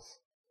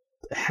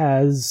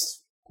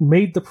has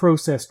made the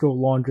process go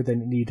longer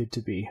than it needed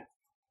to be.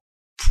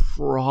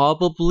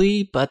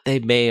 Probably, but they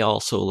may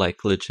also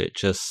legit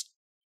just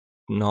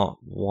not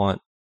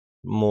want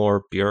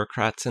more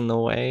bureaucrats in the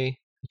way.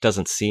 It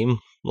doesn't seem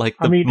like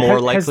the more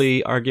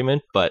likely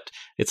argument, but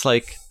it's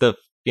every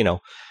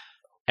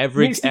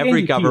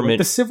government,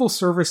 the civil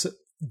service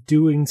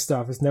doing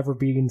stuff has never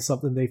been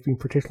something they've been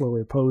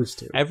particularly opposed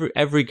to.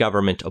 Every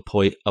government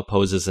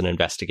opposes an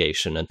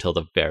investigation until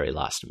the very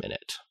last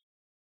minute.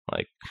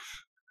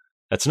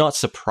 That's not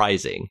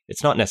surprising.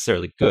 It's not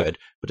necessarily good,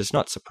 but it's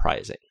not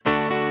surprising.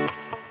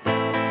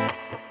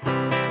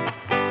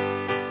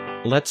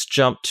 Let's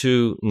jump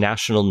to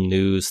national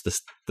news.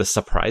 The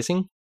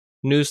surprising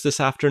news this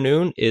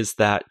afternoon is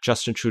that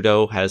Justin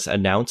Trudeau has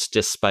announced,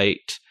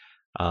 despite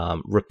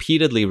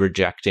repeatedly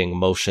rejecting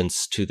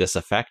motions to this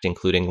effect,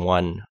 including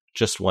one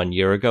just 1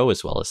 year ago,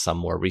 as well as some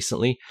more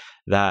recently,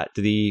 that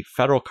the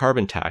federal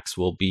carbon tax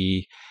will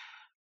be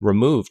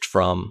removed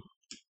from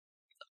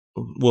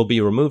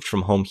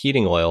home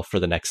heating oil for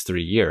the next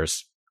 3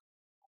 years.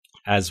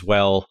 As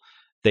well,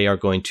 they are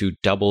going to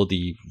double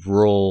the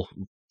rural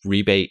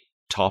rebate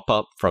top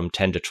up from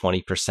 10 to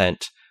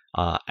 20%.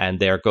 And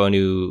they're going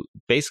to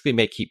basically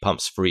make heat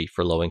pumps free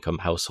for low-income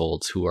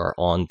households who are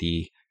on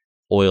the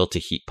oil to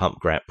heat pump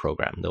grant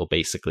program. They'll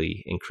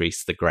basically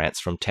increase the grants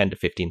from 10 to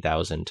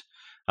 15,000,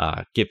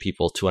 give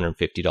people $250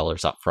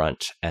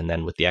 upfront, and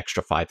then with the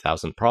extra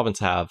 5,000 the province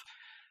have,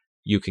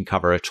 you can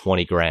cover a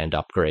 20 grand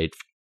upgrade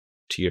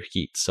to your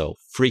heat. So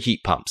free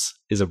heat pumps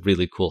is a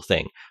really cool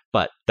thing.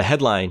 But the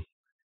headline,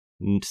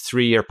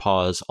 3-year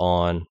pause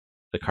on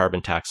the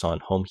carbon tax on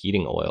home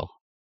heating oil.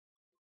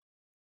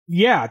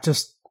 Yeah,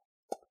 just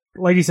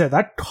like you said,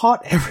 that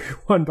caught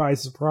everyone by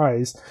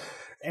surprise.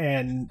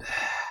 And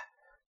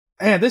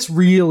this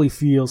really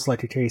feels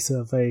like a case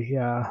of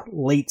a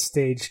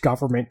late-stage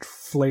government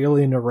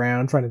flailing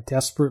around, trying to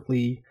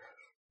desperately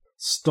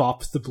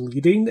stop the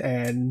bleeding,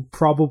 and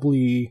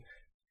probably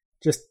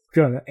just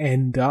going to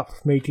end up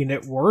making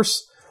it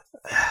worse.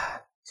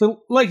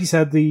 So, like you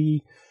said,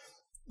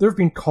 there have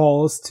been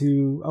calls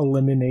to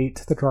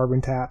eliminate the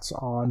carbon tax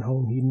on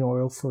home heating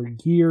oil for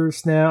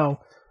years now.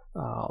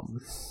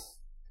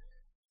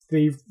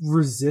 They've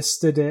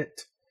resisted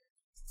it.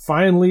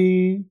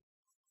 Finally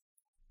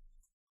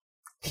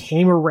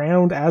came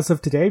around as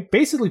of today,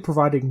 basically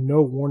providing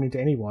no warning to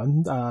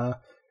anyone. The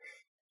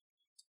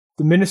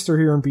minister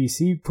here in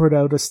BC put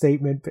out a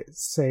statement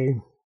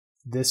saying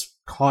this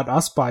caught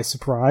us by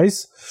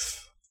surprise.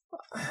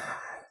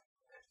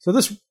 So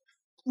this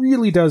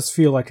really does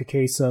feel like a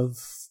case of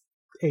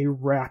a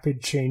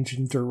rapid change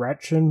in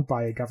direction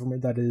by a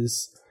government that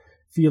is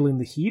feeling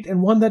the heat,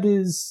 and one that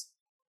is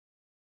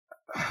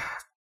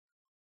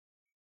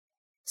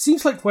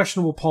seems like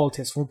questionable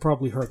politics will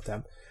probably hurt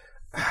them.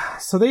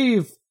 So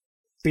they've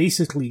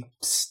basically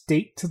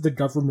staked the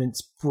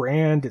government's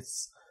brand.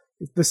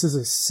 This is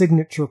a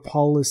signature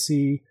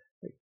policy.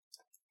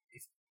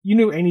 If you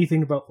knew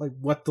anything about like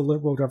what the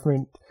Liberal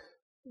government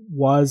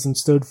was and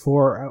stood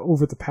for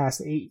over the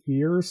past 8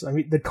 years, I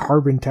mean, the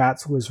carbon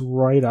tax was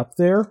right up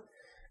there,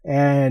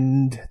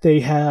 and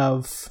they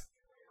have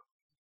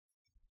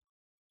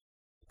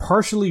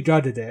partially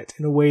gutted it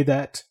in a way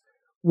that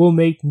will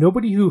make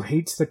nobody who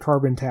hates the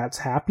carbon tax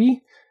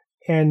happy,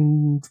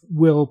 and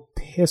will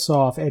piss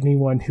off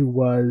anyone who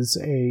was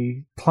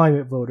a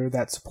climate voter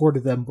that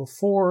supported them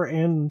before,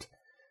 and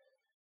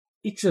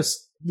it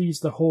just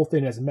leaves the whole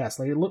thing as a mess.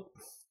 Like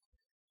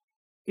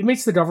it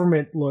makes the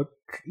government look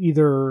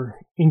either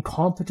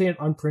incompetent,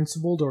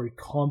 unprincipled, or a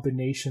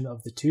combination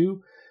of the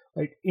two.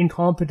 Like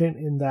incompetent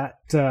in that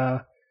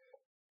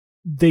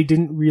they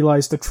didn't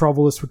realize the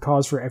trouble this would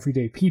cause for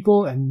everyday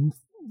people and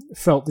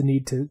felt the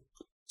need to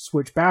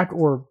switch back,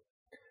 or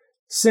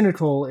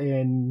cynical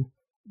in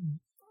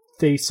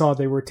they saw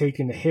they were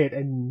taking a hit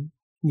and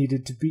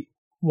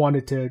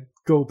wanted to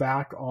go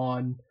back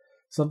on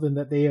something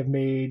that they have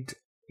made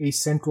a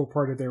central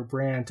part of their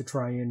brand to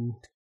try and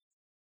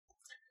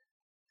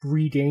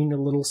regain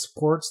a little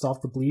support,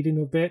 stop the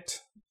bleeding a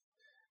bit.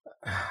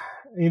 I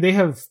mean, they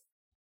have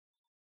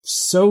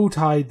so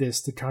tied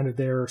this to kind of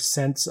their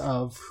sense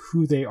of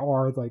who they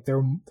are, like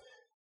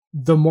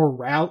the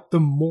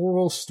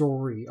moral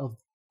story of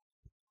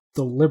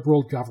the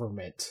Liberal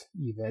government,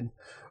 even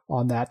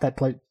on that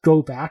like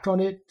go back on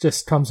it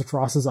just comes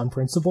across as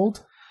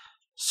unprincipled.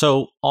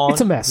 So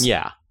it's a mess.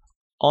 Yeah.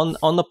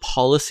 On the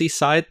policy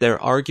side,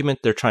 their argument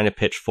they're trying to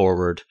pitch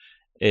forward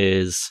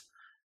is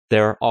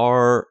there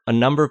are a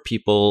number of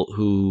people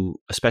who,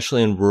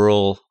 especially in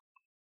rural,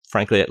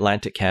 frankly,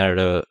 Atlantic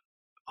Canada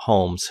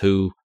homes,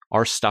 who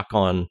are stuck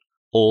on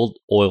old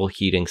oil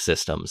heating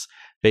systems.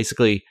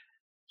 Basically,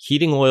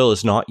 heating oil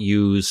is not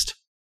used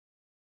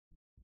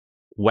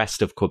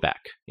west of Quebec,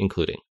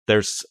 including.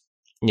 There's,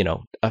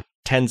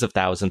 tens of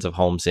thousands of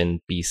homes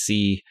in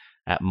BC,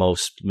 at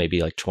most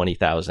maybe like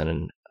 20,000.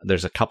 And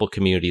there's a couple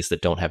communities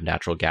that don't have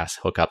natural gas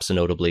hookups,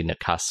 notably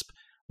Nakusp,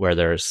 where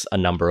there's a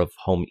number of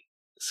homes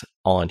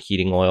on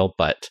heating oil.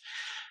 But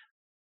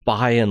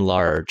by and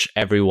large,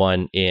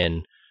 everyone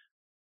in,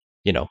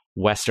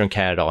 Western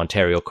Canada,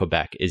 Ontario,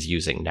 Quebec is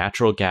using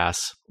natural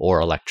gas or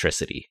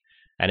electricity.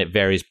 And it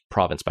varies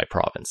province by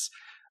province.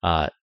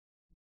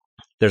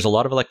 There's a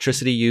lot of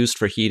electricity used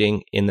for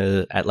heating in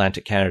the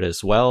Atlantic Canada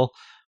as well,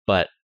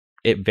 but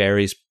it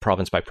varies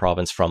province by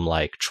province from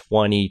like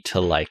 20 to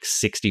like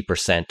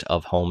 60%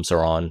 of homes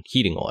are on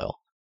heating oil.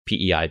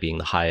 PEI being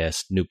the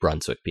highest, New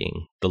Brunswick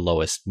being the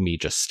lowest, me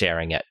just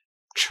staring at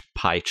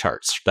pie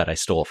charts that I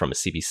stole from a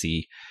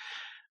CBC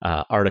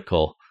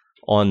article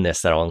on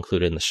this that I'll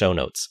include in the show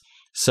notes.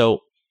 So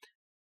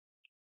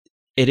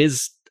it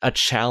is a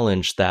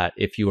challenge that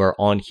if you are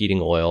on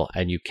heating oil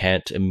and you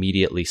can't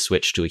immediately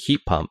switch to a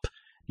heat pump,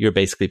 you're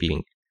basically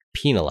being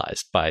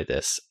penalized by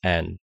this.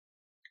 And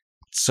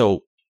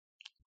so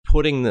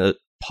putting the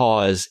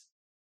pause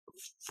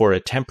for a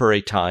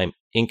temporary time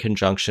in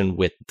conjunction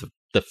with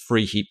the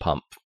free heat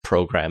pump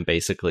program,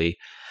 basically,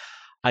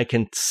 I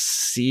can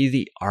see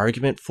the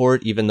argument for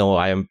it, even though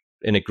I am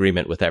in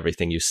agreement with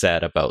everything you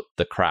said about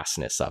the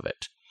crassness of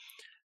it.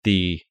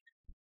 The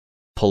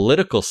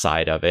political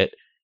side of it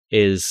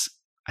is,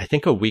 I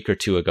think a week or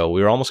two ago,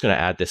 we were almost going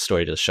to add this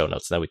story to the show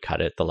notes, and then we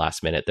cut it at the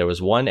last minute. There was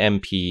one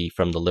MP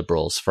from the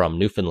Liberals from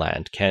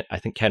Newfoundland, I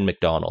think Ken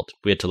McDonald.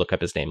 We had to look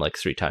up his name like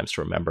 3 times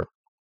to remember.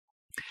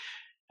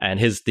 And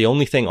the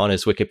only thing on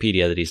his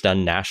Wikipedia that he's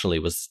done nationally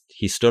was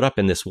he stood up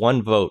in this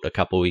one vote a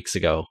couple weeks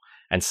ago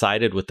and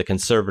sided with the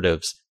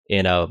Conservatives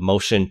in a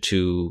motion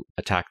to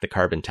attack the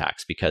carbon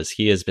tax, because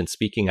he has been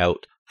speaking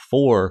out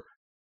for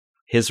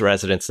his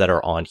residents that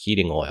are on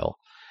heating oil.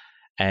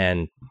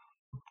 And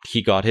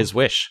he got his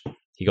wish.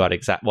 He got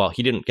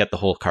he didn't get the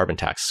whole carbon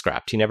tax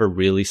scrapped. He never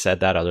really said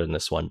that other than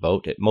this one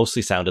vote. It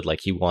mostly sounded like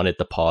he wanted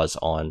the pause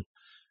on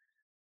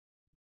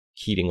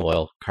heating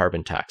oil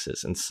carbon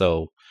taxes. And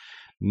so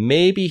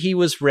maybe he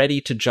was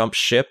ready to jump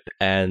ship,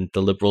 and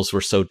the Liberals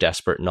were so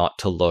desperate not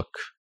to look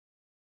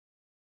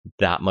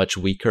that much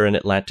weaker in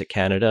Atlantic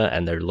Canada,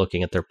 and they're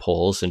looking at their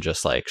polls and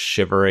just like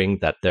shivering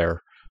that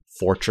their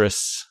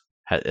fortress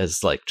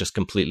has like just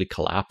completely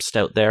collapsed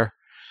out there.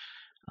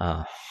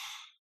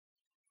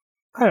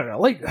 I don't know,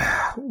 like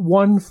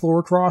one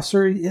floor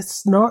crosser,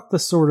 it's not the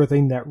sort of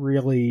thing that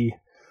really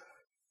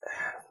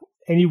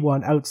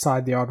anyone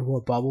outside the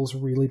Ottawa bubble is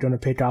really going to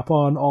pick up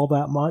on all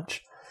that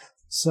much.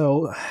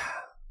 So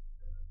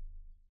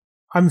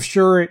I'm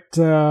sure it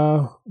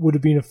would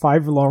have been a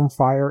 5-alarm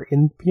fire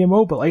in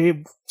PMO, but like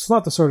it's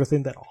not the sort of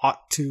thing that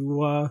ought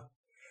to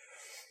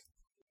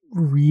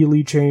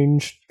really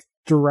change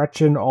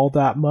direction all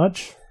that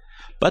much.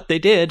 But they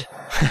did.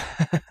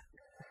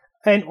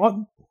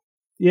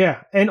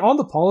 And on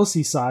the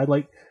policy side,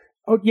 like,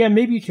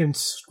 maybe you can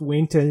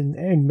squint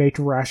and make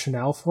a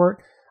rationale for it.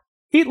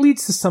 It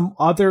leads to some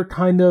other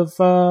kind of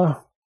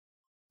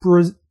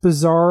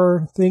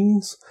bizarre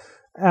things,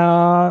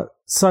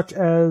 such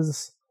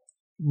as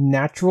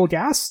natural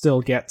gas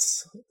still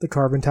gets the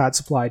carbon tax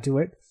applied to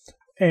it,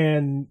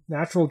 and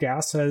natural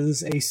gas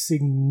has a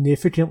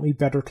significantly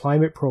better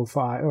climate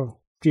profile, or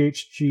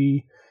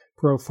GHG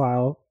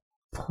profile,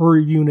 per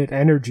unit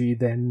energy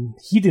than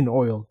heating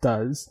oil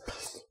does.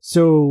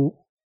 So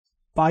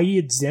by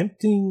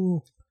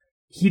exempting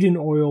heating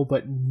oil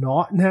but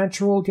not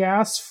natural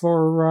gas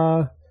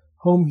for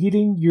home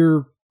heating,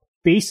 you're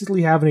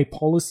basically having a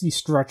policy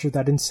structure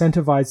that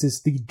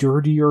incentivizes the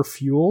dirtier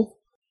fuel.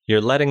 You're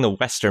letting the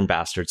Western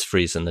bastards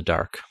freeze in the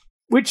dark.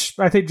 Which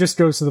I think just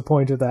goes to the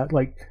point of that,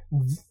 like,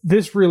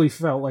 this really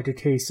felt like a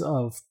case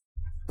of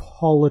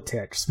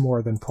politics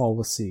more than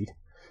policy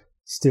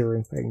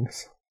steering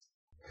things.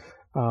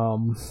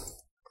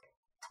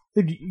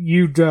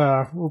 You'd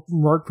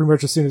remark pretty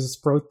much as soon as it's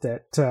broke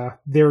that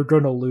they're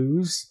going to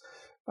lose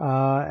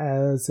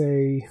as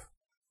a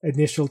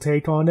initial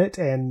take on it,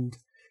 and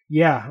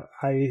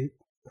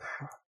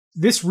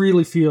this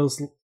really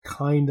feels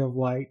kind of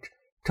like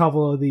a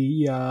couple of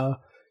the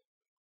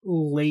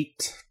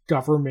late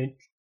government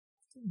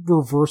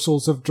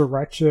reversals of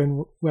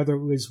direction, whether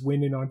it was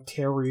Win in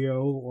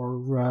Ontario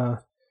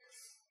or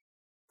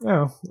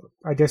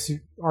I guess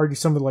you'd argue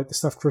some of like the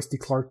stuff Christy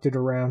Clark did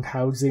around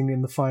housing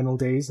in the final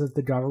days of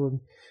the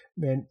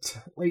government.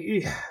 Like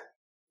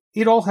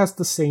it all has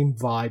the same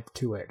vibe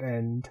to it,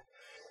 and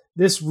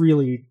this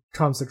really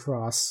comes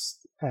across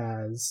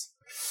as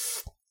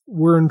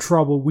we're in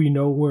trouble. We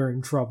know we're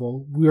in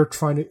trouble.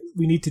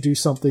 We need to do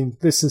something.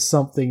 This is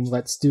something.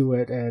 Let's do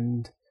it.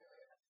 And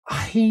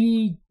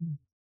I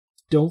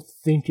don't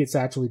think it's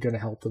actually going to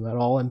help them at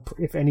all. And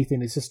if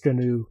anything, it's just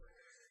going to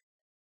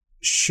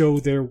show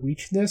their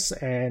weakness.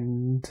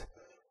 And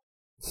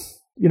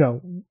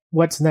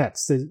what's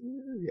next?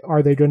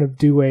 Are they going to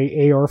do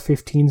a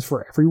AR-15s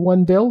for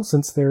everyone bill,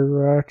 since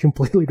they're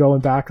completely going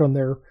back on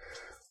their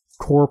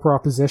core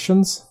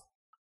propositions?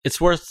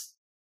 It's worth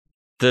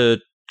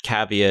the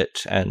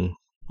caveat, and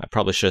I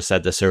probably should have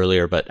said this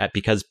earlier, but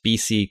because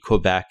BC,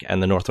 Quebec,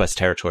 and the Northwest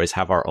Territories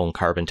have our own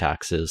carbon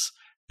taxes,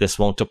 this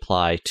won't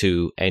apply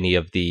to any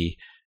of the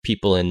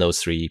people in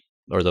those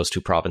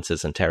two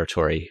provinces and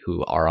territory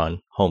who are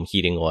on home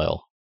heating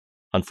oil,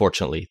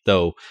 unfortunately.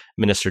 Though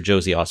Minister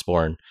Josie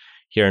Osborne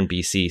here in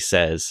BC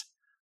says,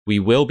 we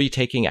will be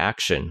taking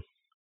action,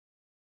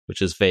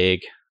 which is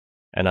vague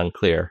and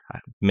unclear.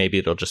 Maybe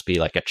it'll just be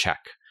like a check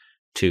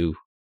to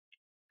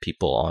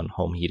people on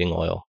home heating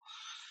oil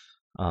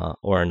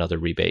or another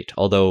rebate.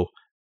 Although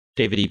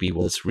David Eby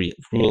was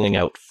ruling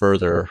out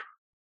further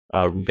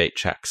rebate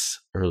checks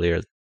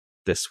earlier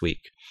this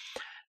week.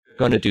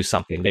 Going to do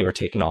something. They were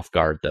taken off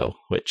guard, though,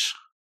 which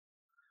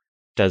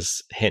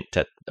does hint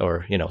at,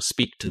 or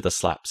speak to the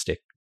slapstick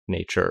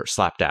nature,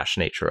 slapdash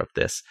nature of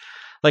this.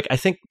 Like, I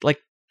think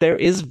there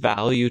is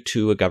value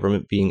to a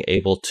government being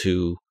able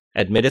to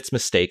admit its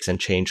mistakes and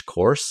change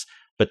course,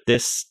 but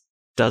this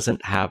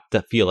doesn't have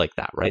to feel like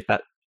that, right?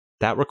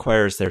 That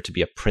requires there to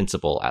be a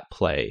principle at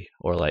play,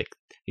 or they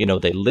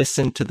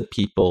listen to the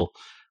people,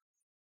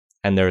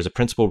 and there is a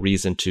principal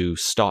reason to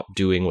stop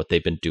doing what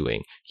they've been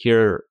doing.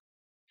 Here,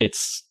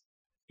 it's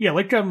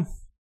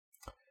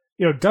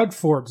Doug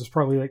Ford is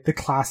probably like the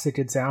classic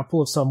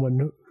example of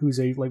someone who's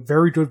a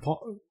very good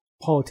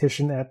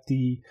politician at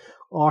the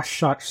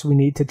shucks, we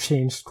need to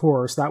change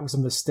course. That was a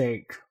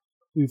mistake.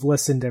 We've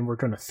listened and we're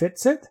going to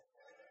fix it.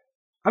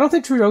 I don't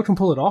think Trudeau can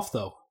pull it off,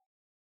 though.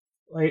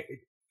 Like,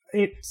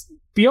 it's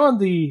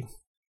beyond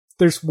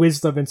there's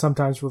wisdom in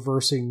sometimes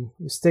reversing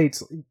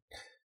mistakes.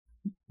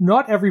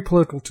 Not every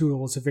political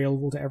tool is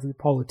available to every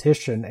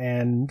politician,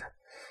 and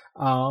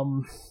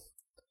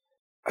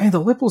the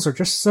Liberals are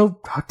just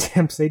so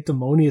goddamn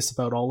sanctimonious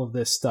about all of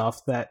this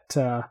stuff that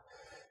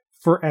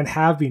and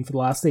have been for the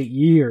last 8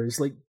 years.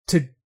 Like,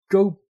 to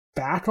go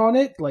back on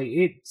it, like,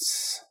 it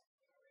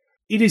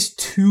is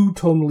too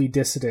tonally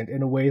dissident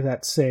in a way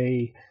that,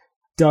 say,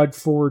 Doug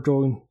Ford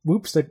going,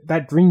 whoops,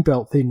 that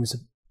Greenbelt thing was a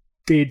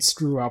big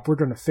screw up, we're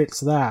going to fix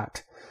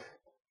that,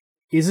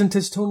 isn't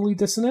as tonally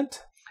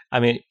dissonant. I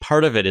mean,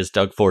 part of it is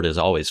Doug Ford is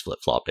always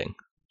flip-flopping.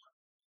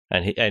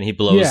 And he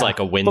blows like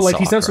a windsock, but like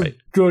he's also right?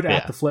 good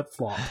at the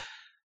flip-flop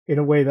in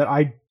a way that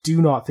I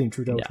do not think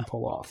Trudeau can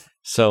pull off.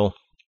 So,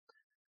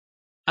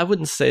 I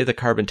wouldn't say the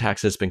carbon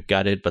tax has been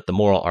gutted, but the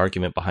moral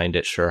argument behind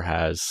it sure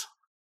has.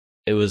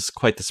 It was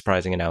quite the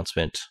surprising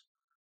announcement.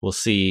 We'll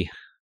see.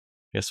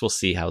 I guess we'll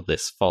see how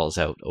this falls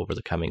out over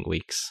the coming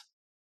weeks.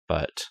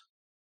 But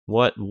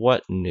what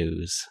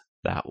news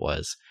that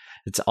was.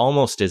 It's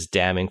almost as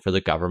damning for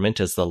the government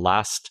as the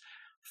last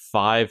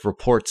 5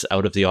 reports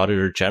out of the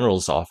Auditor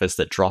General's office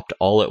that dropped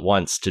all at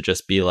once to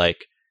just be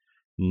like,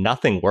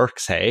 nothing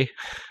works, hey?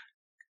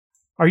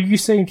 Are you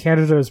saying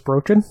Canada is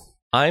broken?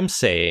 I'm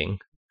saying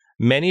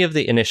many of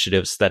the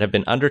initiatives that have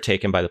been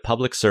undertaken by the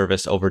public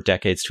service over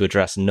decades to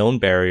address known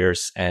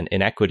barriers and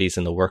inequities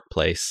in the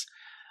workplace,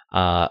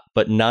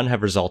 but none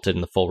have resulted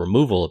in the full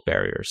removal of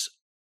barriers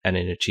and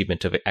an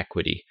achievement of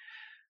equity.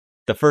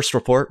 The first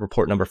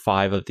report number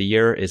 5 of the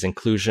year, is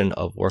inclusion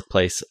of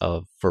workplace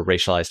for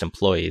racialized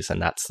employees,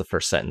 and that's the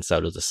first sentence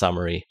out of the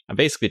summary. I'm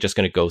basically just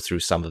going to go through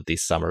some of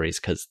these summaries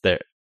because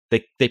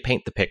they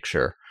paint the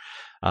picture.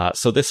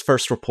 So this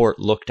first report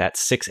looked at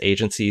 6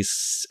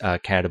 agencies: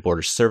 Canada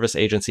Border Service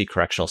Agency,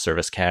 Correctional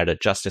Service Canada,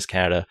 Justice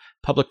Canada,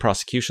 Public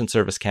Prosecution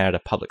Service Canada,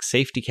 Public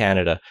Safety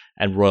Canada,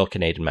 and Royal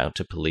Canadian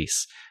Mounted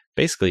Police.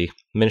 Basically,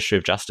 Ministry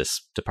of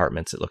Justice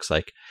departments, it looks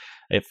like.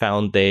 It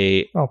found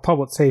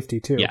public safety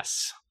too.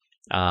 Yes.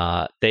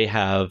 They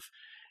have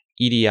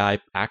EDI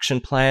action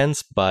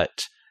plans,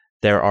 but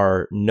there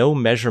are no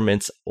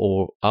measurements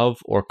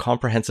or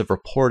comprehensive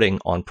reporting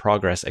on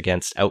progress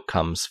against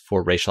outcomes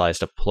for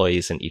racialized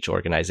employees in each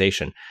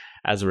organization.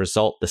 As a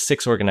result, the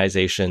 6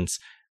 organizations,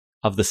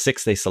 of the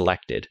 6 they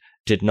selected,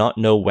 did not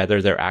know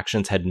whether their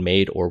actions had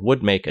made or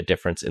would make a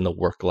difference in the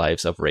work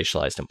lives of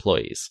racialized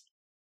employees.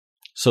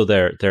 So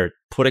they're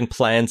putting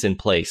plans in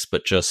place,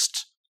 but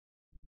just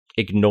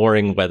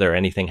ignoring whether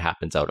anything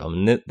happens out of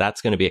them. And that's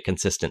going to be a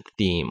consistent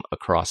theme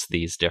across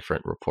these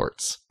different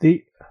reports.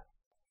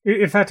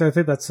 In fact, I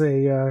think that's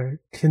a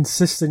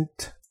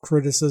consistent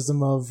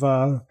criticism of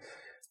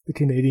the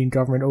Canadian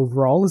government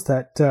overall, is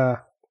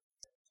that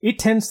it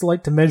tends to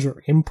like to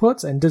measure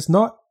inputs and does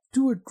not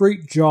do a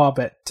great job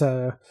at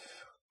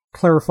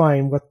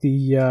clarifying what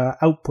the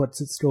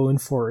outputs it's going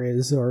for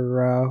is,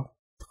 or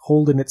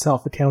holding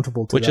itself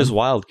accountable to Which them. is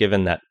wild,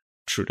 given that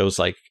Trudeau's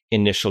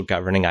initial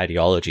governing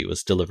ideology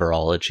was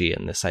deliverology,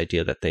 and this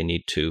idea that they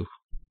need to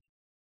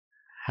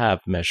have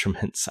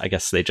measurements. I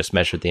guess they just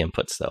measured the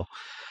inputs, though.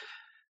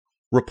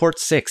 Report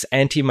 6,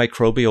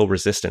 antimicrobial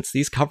resistance.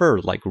 These cover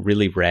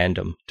really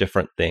random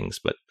different things,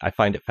 but I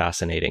find it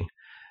fascinating.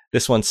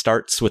 This one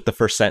starts with the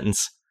first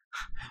sentence.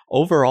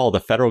 Overall,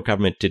 the federal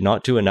government did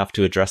not do enough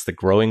to address the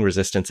growing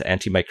resistance to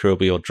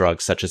antimicrobial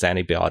drugs such as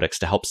antibiotics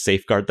to help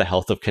safeguard the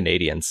health of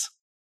Canadians.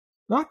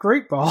 Not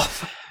great, Bob.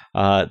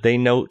 They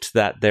note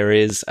that there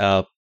is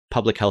a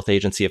Public Health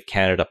Agency of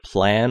Canada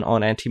plan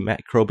on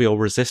antimicrobial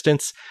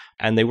resistance,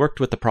 and they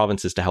worked with the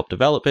provinces to help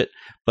develop it,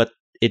 but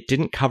it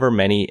didn't cover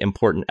many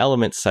important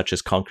elements such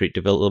as concrete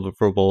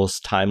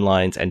deliverables,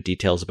 timelines, and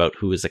details about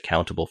who is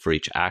accountable for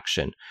each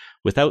action.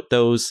 Without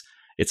those,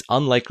 it's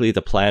unlikely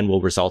the plan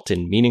will result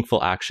in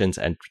meaningful actions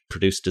and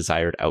produce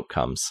desired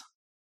outcomes.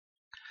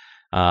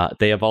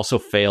 They have also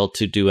failed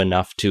to do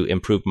enough to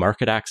improve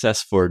market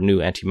access for new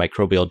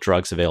antimicrobial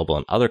drugs available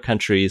in other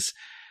countries.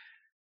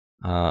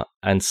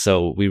 And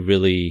so we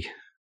really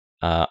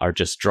are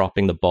just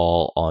dropping the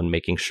ball on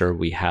making sure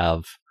we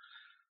have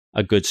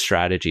a good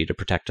strategy to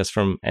protect us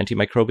from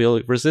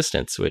antimicrobial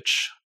resistance,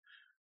 which,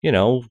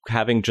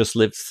 having just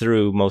lived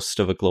through most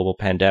of a global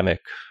pandemic,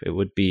 it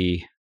would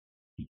be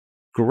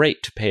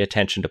great to pay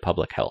attention to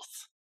public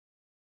health.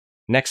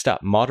 Next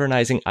up,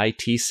 modernizing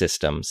IT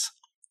systems.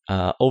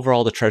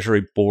 Overall, the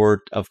Treasury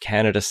Board of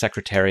Canada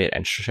Secretariat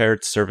and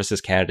Shared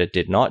Services Canada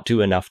did not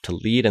do enough to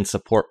lead and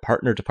support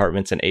partner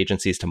departments and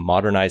agencies to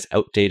modernize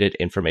outdated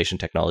information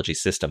technology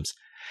systems.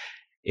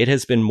 It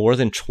has been more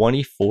than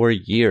 24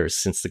 years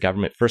since the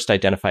government first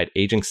identified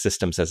aging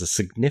systems as a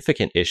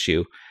significant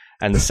issue,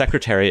 and the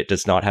Secretariat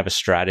does not have a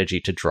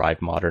strategy to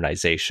drive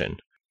modernization.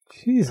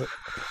 Jesus.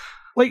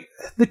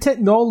 The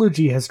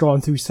technology has gone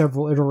through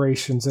several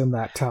iterations in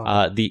that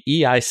time. The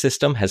EI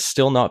system has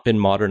still not been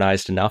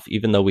modernized enough,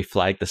 even though we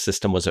flagged the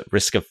system was at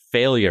risk of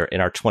failure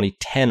in our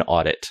 2010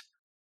 audit.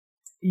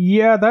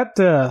 Yeah, that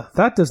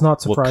does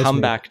not surprise me. We'll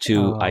come back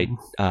to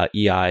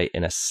EI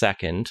in a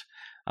second.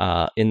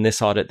 In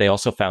this audit, they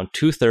also found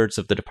 2/3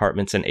 of the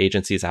departments and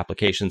agencies'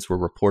 applications were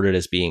reported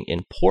as being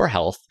in poor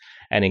health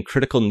and in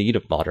critical need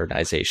of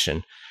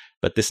modernization.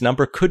 But this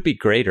number could be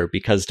greater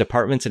because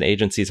departments and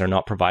agencies are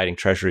not providing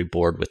Treasury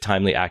Board with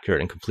timely, accurate,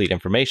 and complete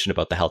information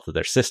about the health of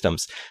their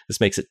systems.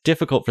 This makes it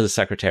difficult for the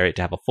Secretariat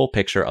to have a full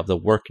picture of the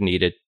work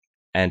needed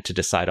and to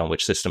decide on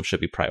which systems should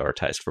be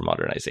prioritized for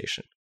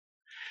modernization.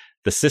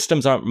 The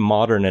systems aren't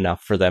modern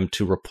enough for them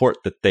to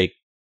report that they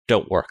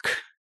don't work.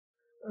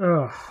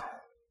 Ugh.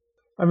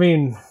 I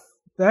mean,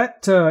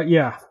 that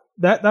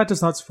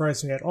does not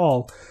surprise me at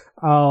all.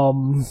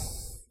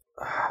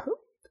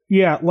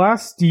 Yeah,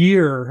 last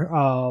year,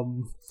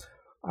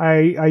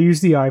 I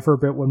used the eye for a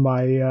bit when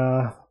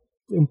my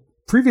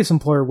previous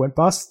employer went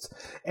bust,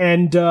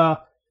 and I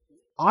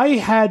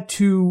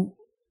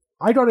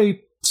got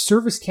a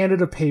Service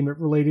Canada payment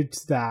related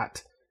to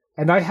that,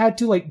 and I had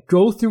to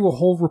go through a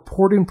whole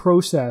reporting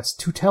process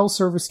to tell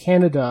Service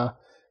Canada,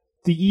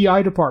 the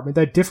EI department,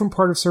 that different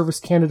part of Service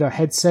Canada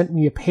had sent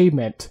me a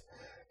payment,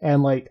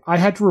 and I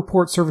had to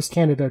report Service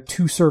Canada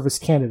to Service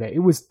Canada. It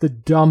was the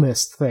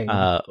dumbest thing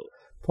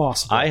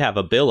possible. I have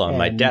a bill on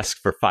my desk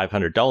for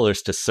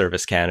 $500 to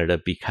Service Canada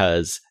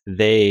because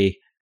they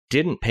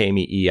didn't pay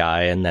me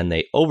EI, and then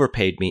they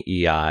overpaid me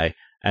EI,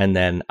 and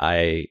then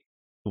I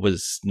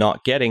was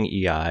not getting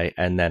EI,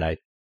 and then I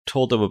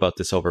told them about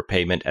this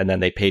overpayment, and then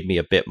they paid me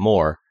a bit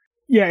more.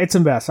 Yeah, it's a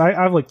mess. I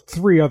have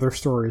 3 other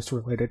stories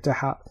related to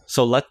how.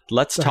 So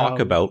let's talk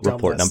about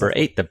report number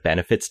 8, the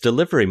Benefits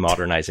Delivery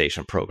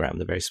Modernization Program,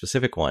 the very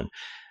specific one.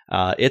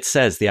 It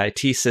says the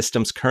IT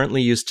systems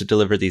currently used to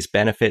deliver these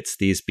benefits,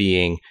 these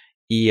being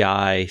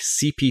EI,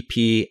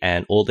 CPP,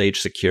 and old age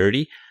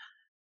security,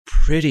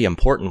 pretty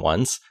important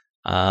ones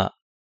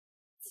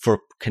for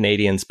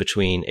Canadians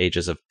between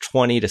ages of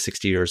 20 to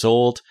 60 years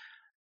old.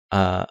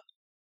 The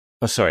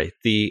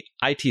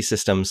IT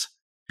systems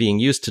being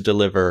used to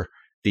deliver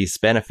these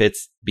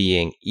benefits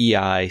being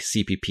EI,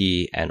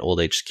 CPP, and old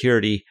age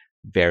security,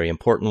 very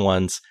important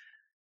ones,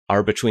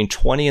 are between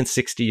 20 and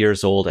 60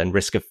 years old and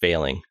risk of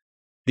failing.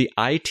 The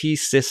IT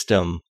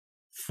system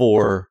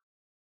for,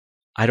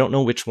 I don't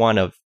know which one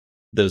of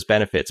those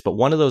benefits, but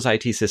one of those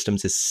IT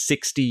systems is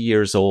 60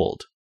 years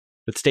old.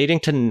 It's dating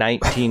to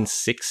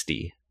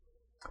 1960,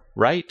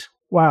 right?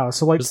 Wow,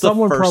 so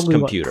someone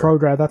probably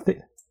programmed that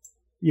thing.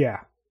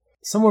 Yeah.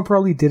 Someone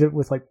probably did it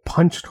with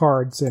punch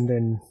cards and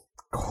then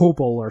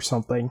COBOL or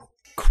something.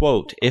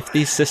 Quote, if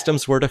these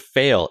systems were to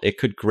fail, it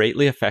could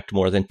greatly affect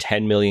more than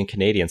 10 million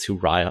Canadians who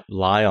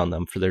rely on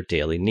them for their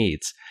daily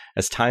needs.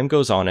 As time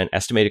goes on and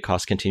estimated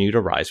costs continue to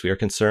rise, we are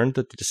concerned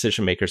that the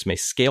decision makers may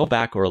scale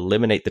back or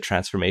eliminate the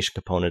transformation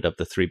component of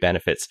the 3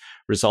 benefits,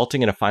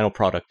 resulting in a final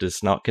product that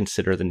does not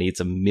consider the needs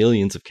of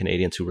millions of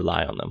Canadians who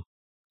rely on them.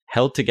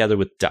 Held together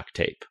with duct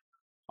tape,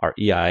 our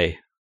EI,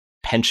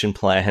 pension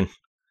plan,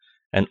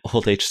 and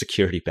old age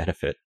security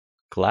benefit.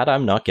 Glad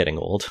I'm not getting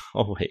old.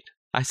 Oh, wait.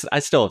 I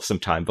still have some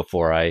time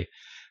before I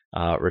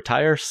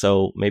retire,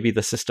 so maybe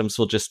the systems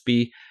will just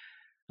be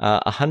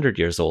 100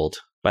 years old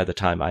by the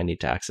time I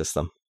need to access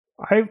them.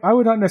 I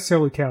would not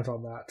necessarily count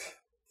on that.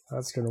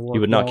 That's going to work.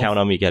 You would not count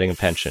on me getting a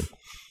pension.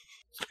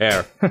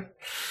 Fair.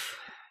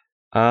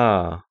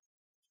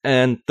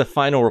 And the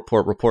final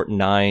report, report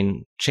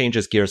 9,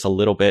 changes gears a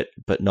little bit,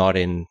 but not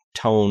in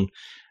tone.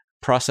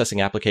 Processing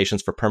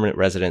applications for permanent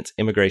residents,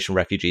 immigration,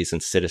 refugees,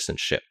 and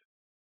citizenship.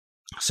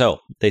 So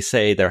they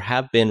say there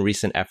have been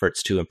recent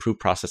efforts to improve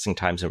processing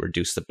times and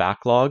reduce the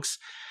backlogs,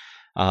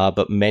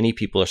 but many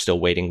people are still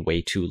waiting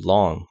way too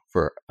long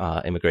for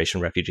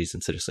Immigration, Refugees,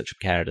 and Citizenship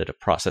Canada to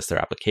process their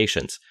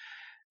applications.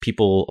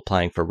 People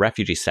applying for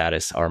refugee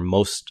status are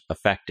most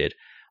affected.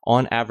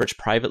 On average,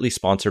 privately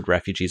sponsored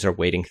refugees are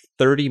waiting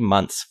 30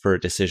 months for a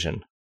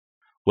decision,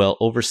 while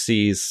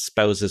overseas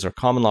spouses or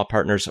common law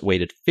partners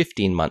waited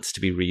 15 months to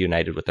be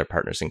reunited with their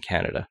partners in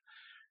Canada.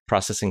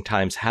 Processing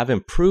times have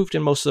improved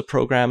in most of the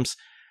programs,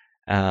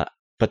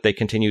 but they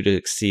continue to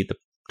exceed the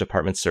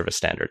department's service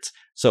standards.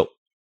 So,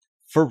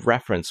 for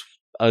reference,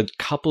 a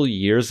couple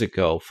years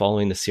ago,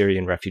 following the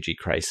Syrian refugee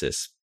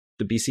crisis,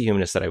 the BC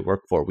Humanists that I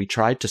work for, we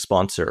tried to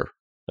sponsor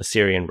a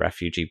Syrian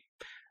refugee,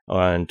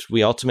 and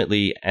we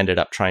ultimately ended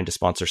up trying to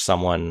sponsor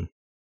someone,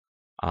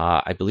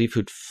 I believe,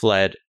 who'd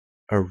fled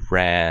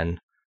Iran.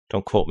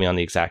 Don't quote me on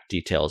the exact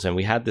details. And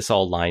we had this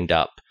all lined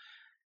up.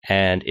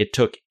 And it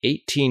took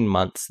 18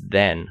 months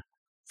then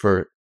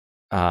for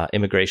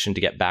immigration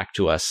to get back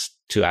to us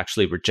to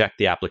actually reject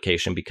the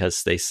application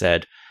because they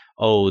said,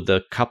 oh,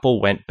 the couple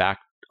went back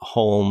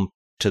home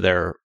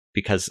to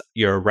because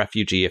you're a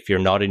refugee if you're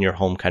not in your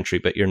home country,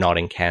 but you're not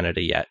in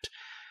Canada yet.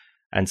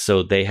 And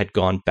so they had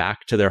gone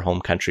back to their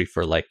home country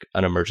for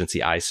an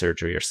emergency eye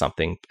surgery or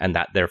something. And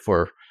that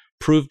therefore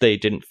proved they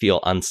didn't feel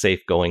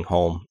unsafe going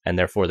home. And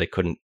therefore they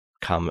couldn't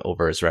come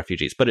over as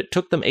refugees. But it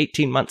took them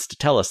 18 months to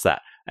tell us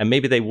that. And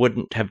maybe they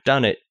wouldn't have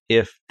done it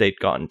if they'd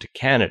gotten to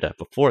Canada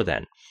before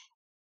then.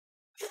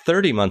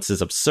 30 months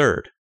is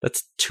absurd.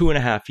 That's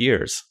 2.5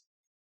 years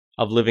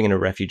of living in a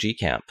refugee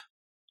camp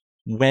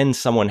when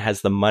someone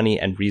has the money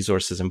and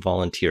resources and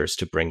volunteers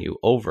to bring you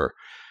over.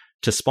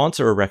 To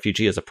sponsor a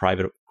refugee as a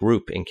private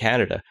group in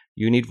Canada,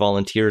 you need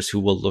volunteers who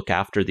will look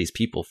after these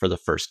people for the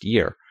first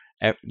year,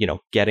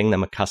 getting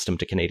them accustomed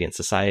to Canadian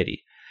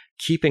society.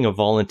 Keeping a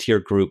volunteer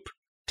group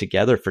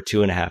together for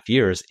 2.5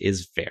 years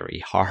is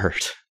very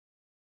hard.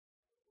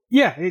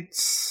 Yeah,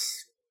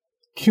 it's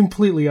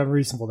completely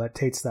unreasonable that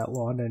takes that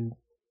long and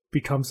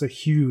becomes a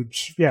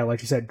huge,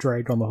 like you said,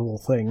 drag on the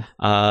whole thing.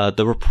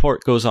 The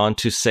report goes on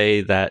to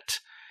say that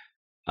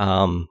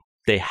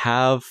they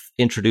have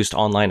introduced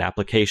online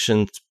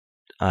applications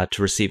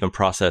to receive and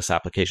process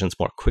applications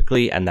more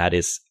quickly, and that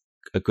is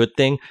a good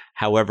thing.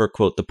 However,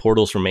 quote, the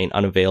portals remain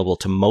unavailable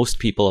to most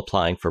people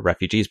applying for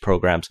refugees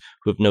programs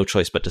who have no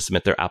choice but to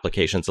submit their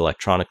applications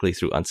electronically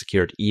through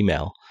unsecured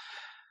email.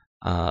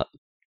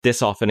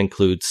 This often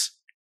includes,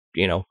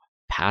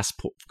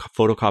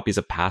 photocopies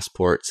of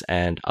passports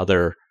and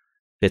other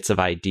bits of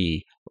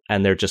ID,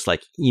 and they're just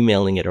like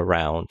emailing it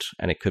around,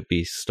 and it could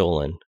be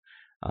stolen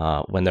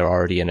when they're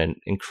already in an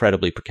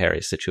incredibly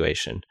precarious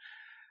situation.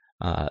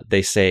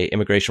 They say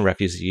Immigration,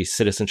 Refugees,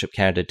 Citizenship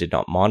Canada did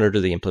not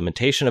monitor the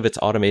implementation of its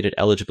automated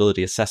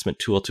eligibility assessment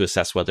tool to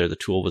assess whether the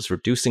tool was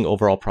reducing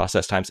overall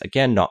process times,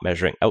 again, not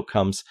measuring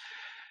outcomes.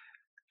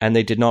 And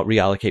they did not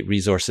reallocate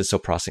resources, so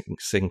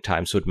processing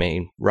times would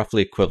remain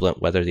roughly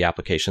equivalent whether the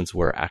applications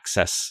were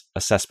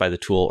assessed by the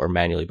tool or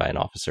manually by an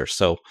officer.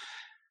 So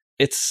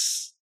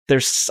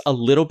there's a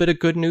little bit of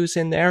good news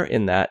in there,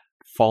 in that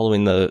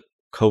following the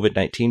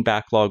COVID-19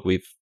 backlog,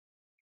 we've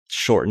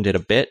shortened it a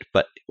bit,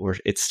 but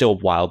it's still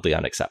wildly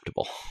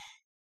unacceptable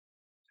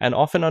and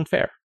often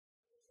unfair.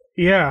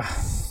 Yeah.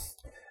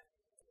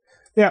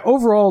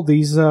 Overall,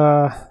 these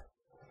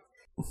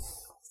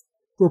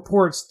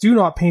reports do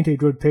not paint a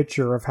good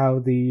picture of how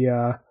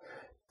the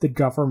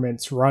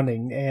government's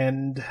running,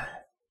 and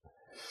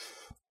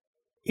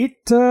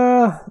it's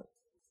the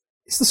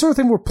sort of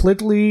thing where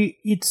politically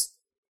it's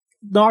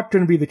not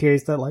going to be the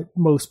case that like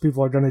most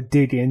people are going to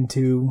dig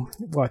into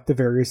what the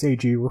various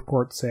AG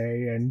reports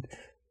say and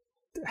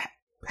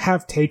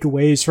have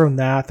takeaways from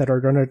that are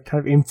going to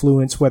kind of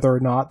influence whether or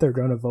not they're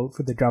going to vote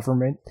for the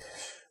government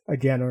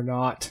again or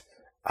not.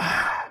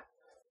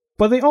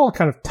 But they all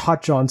kind of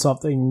touch on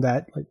something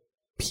that like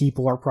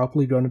people are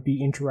probably going to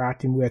be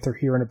interacting with or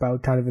hearing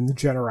about kind of in the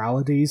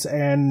generalities,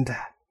 and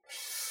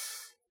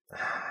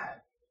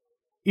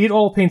it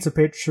all paints a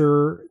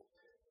picture,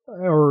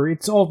 or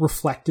it's all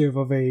reflective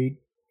of a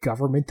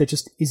government that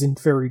just isn't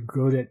very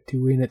good at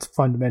doing its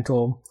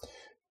fundamental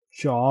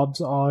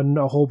jobs on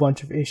a whole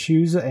bunch of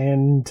issues,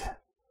 and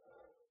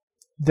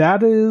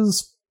that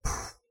is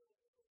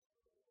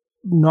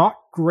not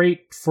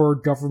great for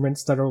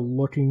governments that are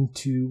looking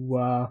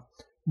to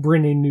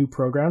bring in new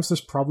programs.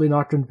 There's probably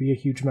not going to be a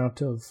huge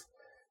amount of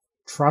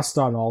trust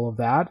on all of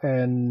that,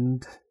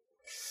 and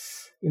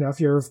if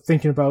you're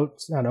thinking about,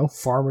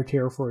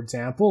 pharmacare, for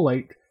example,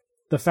 like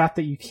the fact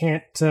that you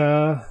can't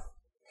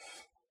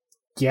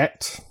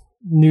get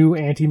new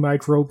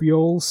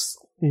antimicrobials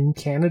in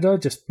Canada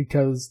just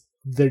because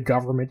the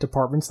government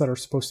departments that are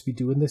supposed to be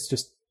doing this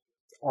just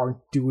aren't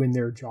doing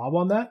their job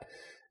on that.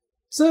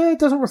 So it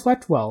doesn't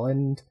reflect well,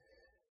 and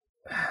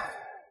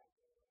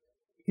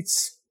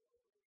it's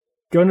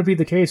going to be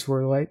the case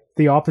where like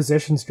the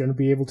opposition's going to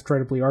be able to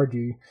credibly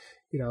argue,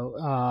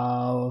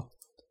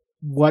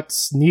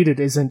 what's needed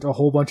isn't a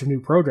whole bunch of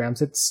new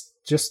programs. It's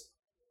just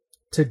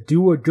to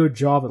do a good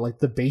job at like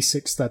the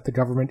basics that the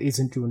government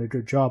isn't doing a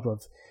good job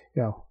of.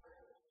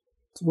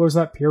 What was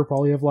that Pierre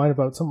Poilievre line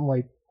about? Something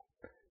like,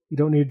 you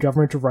don't need a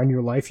government to run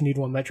your life, you need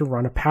one that can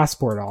run a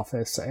passport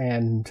office.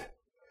 And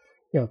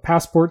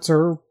passports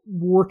are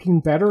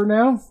working better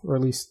now, or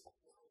at least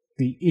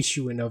the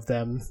issuing of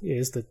them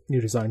is. The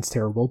new design's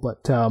terrible,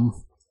 but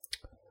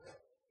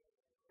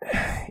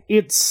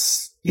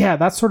it's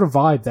that sort of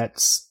vibe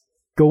that's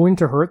going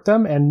to hurt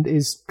them and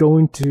is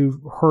going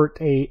to hurt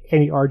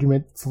any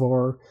argument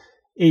for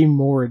a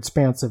more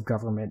expansive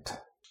government.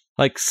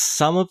 Like,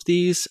 some of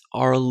these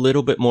are a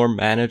little bit more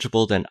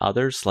manageable than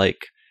others,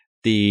 like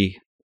the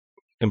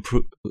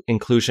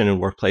inclusion in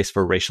workplace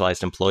for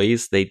racialized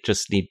employees. They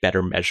just need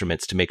better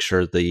measurements to make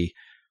sure the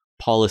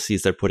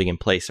policies they're putting in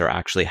place are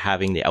actually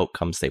having the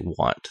outcomes they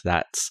want.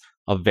 That's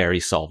a very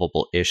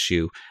solvable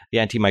issue. The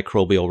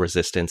antimicrobial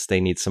resistance,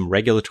 they need some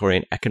regulatory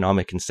and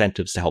economic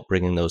incentives to help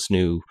bringing those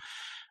new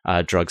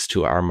drugs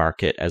to our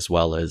market, as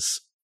well as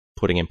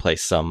putting in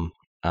place some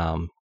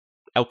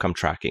outcome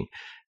tracking.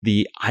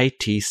 The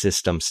IT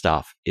system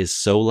stuff is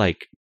so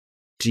like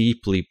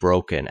deeply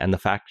broken, and the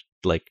fact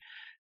like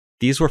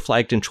these were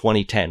flagged in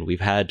 2010. We've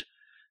had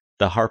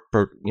the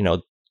Harper,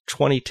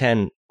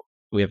 2010.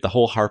 We have the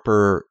whole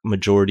Harper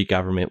majority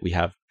government. We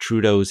have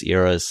Trudeau's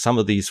eras. Some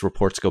of these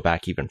reports go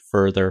back even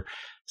further.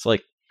 So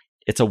like,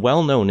 it's a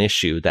well-known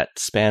issue that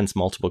spans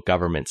multiple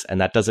governments,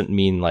 and that doesn't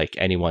mean like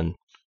anyone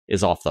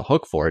is off the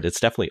hook for it. It's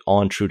definitely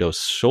on Trudeau's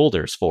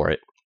shoulders for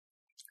it.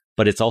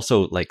 But it's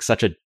also like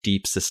such a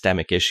deep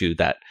systemic issue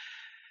that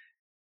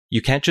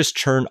you can't just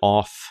turn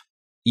off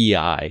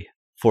EI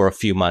for a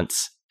few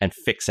months and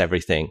fix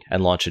everything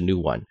and launch a new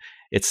one.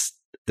 It's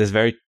this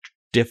very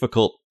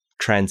difficult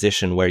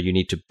transition where you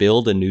need to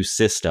build a new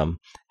system,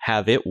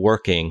 have it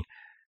working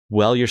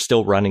while you're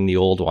still running the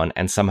old one,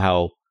 and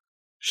somehow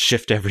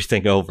shift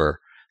everything over.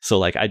 So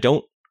like, I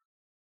don't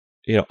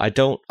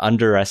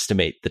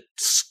underestimate the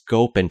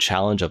scope and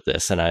challenge of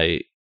this. And I,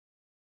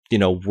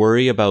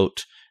 worry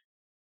about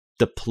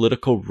the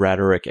political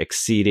rhetoric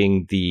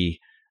exceeding the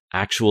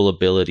actual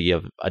ability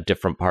of a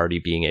different party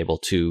being able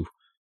to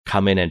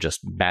come in and just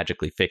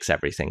magically fix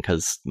everything,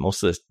 because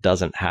most of this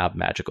doesn't have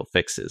magical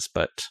fixes,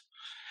 but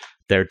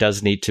there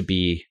does need to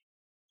be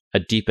a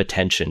deep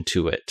attention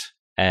to it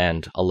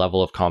and a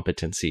level of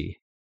competency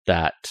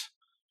that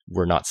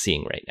we're not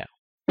seeing right now.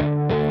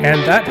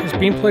 And that has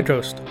been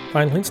Playtoast.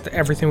 Find links to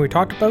everything we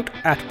talked about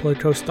at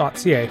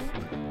playtoast.ca.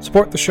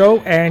 Support the show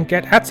and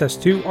get access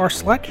to our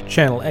Slack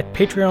channel at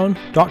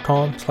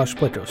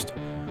patreon.com/playtoast.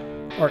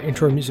 Our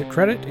intro music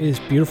credit is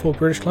Beautiful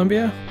British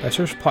Columbia by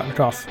Serge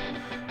Plotnikoff.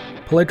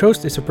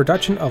 Playtoast is a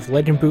production of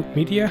Legend Boot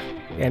Media,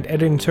 and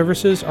editing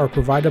services are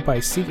provided by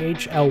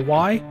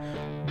CHLY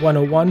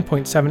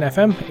 101.7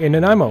 FM in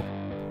Nanaimo.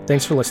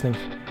 Thanks for listening.